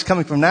Messiah is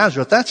coming from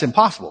Nazareth. That's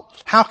impossible.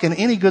 How can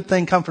any good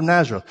thing come from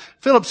Nazareth?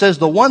 Philip says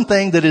the one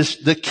thing that is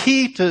the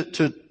key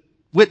to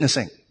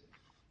witnessing.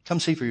 Come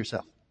see for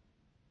yourself.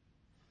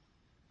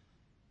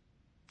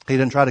 He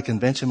didn't try to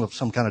convince him of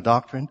some kind of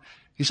doctrine.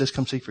 He says,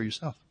 come see for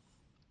yourself.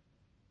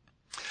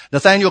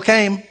 Nathanael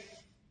came.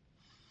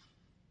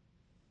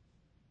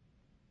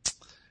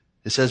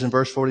 It says in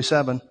verse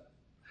 47,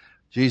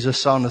 Jesus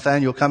saw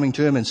Nathanael coming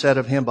to him and said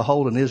of him,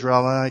 "Behold, an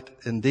Israelite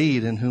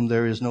indeed, in whom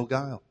there is no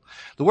guile."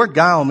 The word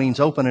guile means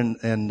open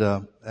and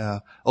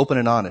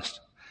honest.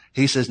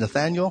 He says,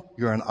 "Nathanael,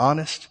 you're an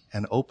honest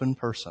and open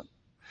person."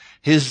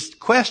 His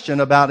question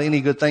about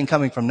any good thing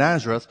coming from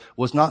Nazareth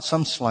was not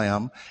some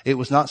slam. It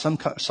was not some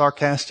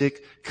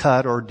sarcastic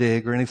cut or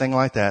dig or anything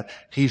like that.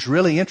 He's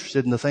really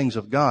interested in the things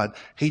of God.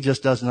 He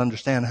just doesn't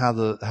understand how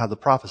the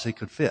prophecy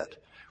could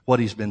fit what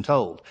he's been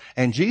told.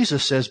 And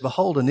Jesus says,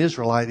 "Behold, an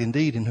Israelite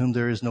indeed, in whom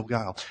there is no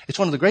guile." It's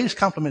one of the greatest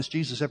compliments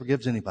Jesus ever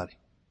gives anybody.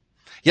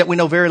 Yet we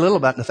know very little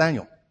about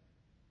Nathanael.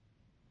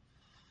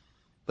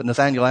 But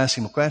Nathanael asks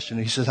him a question.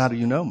 He says, "How do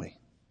you know me?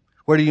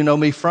 Where do you know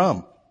me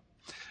from?"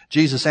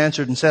 Jesus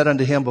answered and said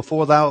unto him,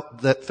 "Before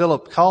that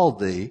Philip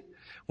called thee,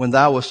 when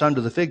thou wast under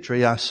the fig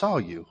tree, I saw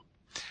you."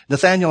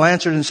 Nathanael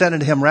answered and said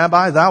unto him,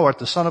 "Rabbi, thou art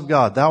the Son of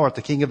God. Thou art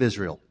the King of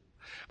Israel."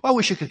 Well, I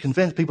wish you could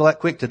convince people that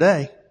quick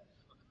today.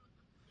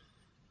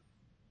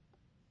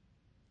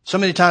 So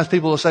many times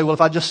people will say, "Well,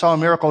 if I just saw a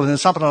miracle and then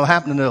something will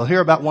happen and they'll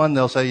hear about one,"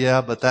 they'll say, "Yeah,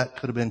 but that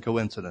could have been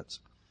coincidence."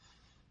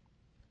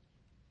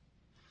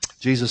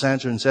 Jesus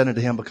answered and said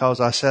unto him, "Because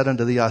I said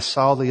unto thee, I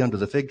saw thee under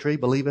the fig tree,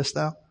 believest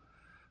thou?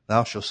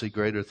 Thou shalt see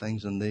greater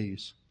things than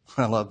these."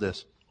 I love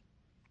this.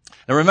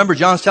 Now remember,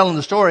 John's telling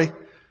the story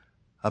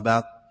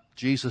about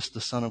Jesus,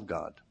 the Son of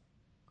God.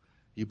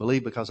 You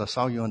believe because I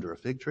saw you under a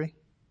fig tree?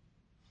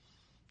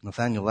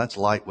 Nathanael, that's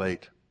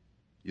lightweight.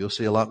 You'll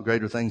see a lot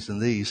greater things than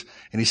these.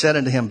 And he said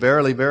unto him,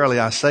 "Verily, verily,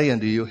 I say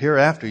unto you,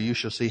 hereafter you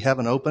shall see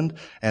heaven opened,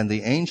 and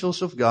the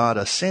angels of God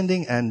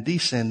ascending and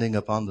descending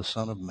upon the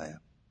Son of Man."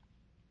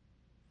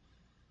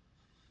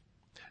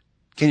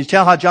 Can you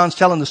tell how John's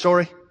telling the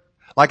story?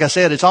 Like I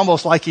said, it's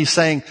almost like he's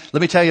saying,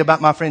 let me tell you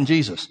about my friend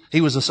Jesus. He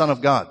was the Son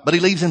of God. But he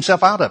leaves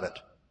himself out of it.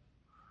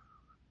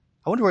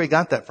 I wonder where he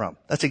got that from.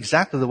 That's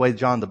exactly the way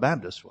John the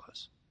Baptist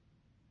was.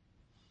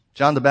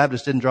 John the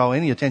Baptist didn't draw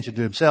any attention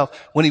to himself.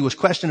 When he was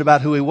questioned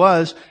about who he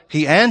was,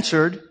 he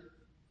answered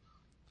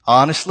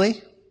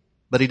honestly,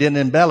 but he didn't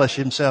embellish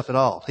himself at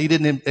all. He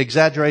didn't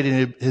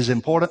exaggerate his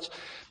importance.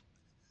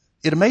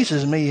 It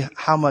amazes me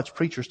how much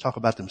preachers talk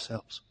about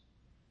themselves.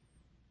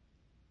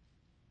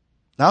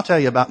 Now, I'll tell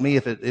you about me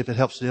if it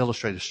helps to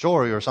illustrate a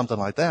story or something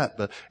like that,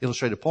 but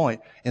illustrate a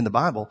point in the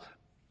Bible.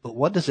 But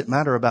what does it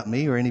matter about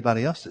me or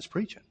anybody else that's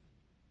preaching?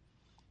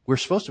 We're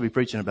supposed to be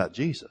preaching about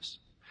Jesus.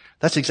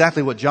 That's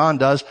exactly what John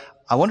does.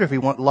 I wonder if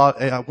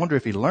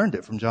he learned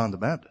it from John the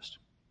Baptist.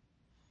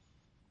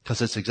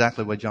 Because it's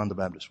exactly the way John the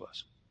Baptist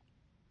was.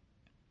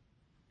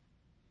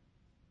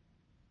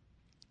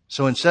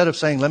 So instead of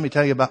saying, let me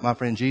tell you about my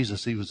friend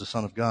Jesus, he was the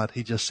Son of God,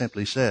 he just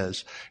simply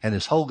says, and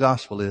his whole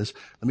gospel is,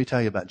 let me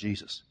tell you about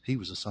Jesus. He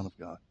was the Son of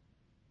God.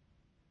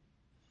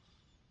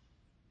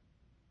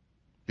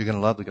 You're going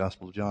to love the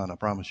Gospel of John, I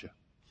promise you.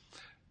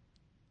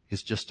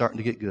 It's just starting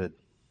to get good.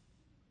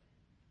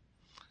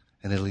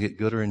 And it'll get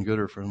gooder and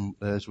gooder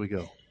as we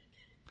go.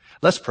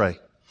 Let's pray.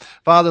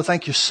 Father,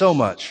 thank you so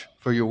much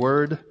for your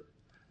word.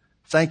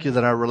 Thank you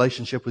that our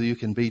relationship with you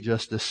can be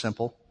just this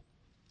simple,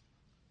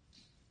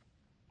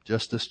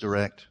 just this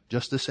direct,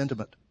 just this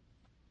intimate.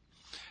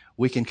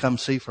 We can come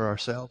see for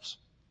ourselves.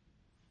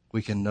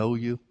 We can know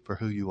you for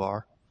who you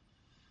are.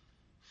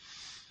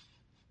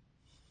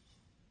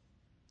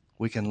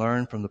 We can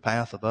learn from the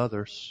path of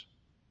others.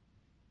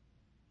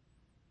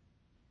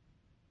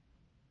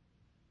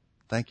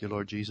 Thank you,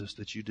 Lord Jesus,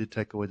 that you did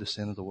take away the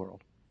sin of the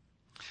world.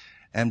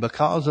 And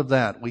because of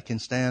that, we can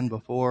stand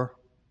before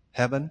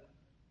heaven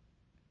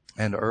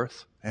and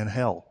earth and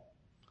hell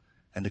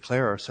and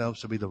declare ourselves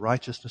to be the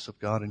righteousness of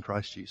God in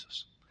Christ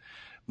Jesus.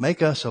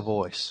 Make us a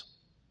voice,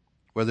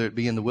 whether it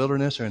be in the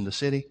wilderness or in the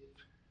city,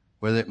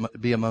 whether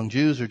it be among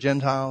Jews or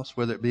Gentiles,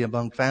 whether it be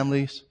among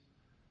families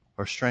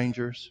or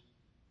strangers.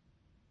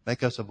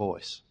 Make us a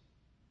voice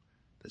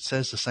that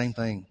says the same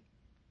thing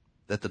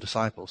that the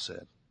disciples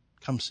said.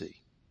 Come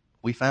see.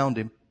 We found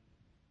him.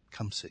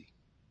 Come see.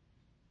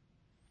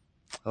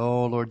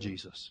 Oh, Lord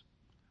Jesus,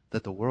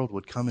 that the world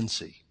would come and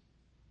see.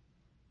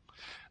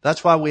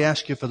 That's why we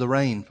ask you for the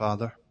rain,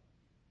 Father,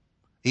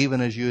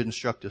 even as you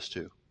instruct us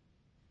to.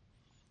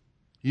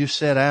 You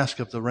said, ask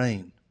of the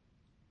rain.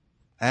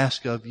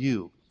 Ask of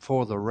you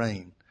for the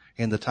rain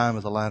in the time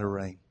of the latter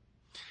rain.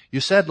 You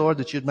said, Lord,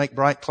 that you'd make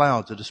bright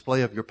clouds a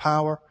display of your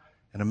power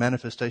and a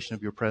manifestation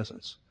of your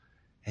presence,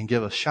 and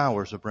give us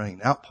showers of rain,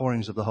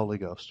 outpourings of the Holy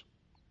Ghost.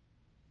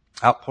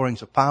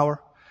 Outpourings of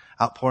power,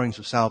 outpourings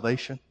of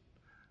salvation,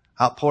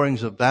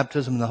 outpourings of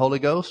baptism in the Holy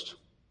Ghost,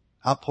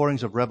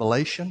 outpourings of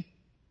revelation,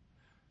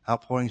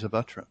 outpourings of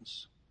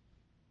utterance.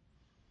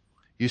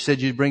 You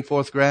said you'd bring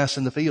forth grass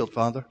in the field,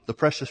 Father, the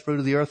precious fruit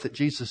of the earth that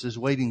Jesus is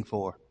waiting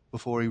for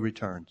before he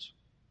returns.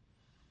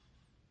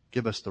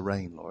 Give us the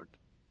rain, Lord.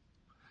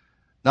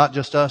 Not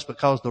just us, but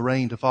cause the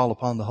rain to fall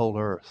upon the whole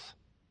earth.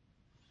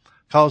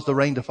 Cause the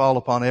rain to fall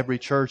upon every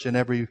church and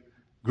every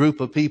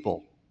group of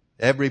people,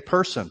 every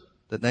person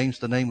that names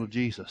the name of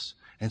Jesus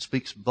and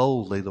speaks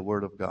boldly the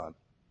word of God.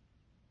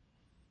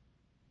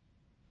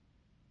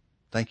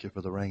 Thank you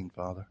for the rain,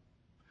 Father.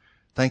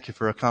 Thank you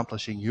for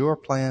accomplishing your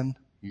plan,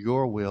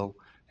 your will,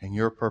 and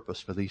your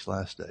purpose for these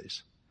last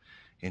days.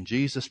 In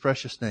Jesus'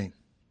 precious name,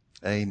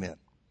 amen.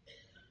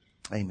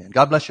 Amen.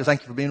 God bless you.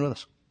 Thank you for being with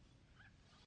us.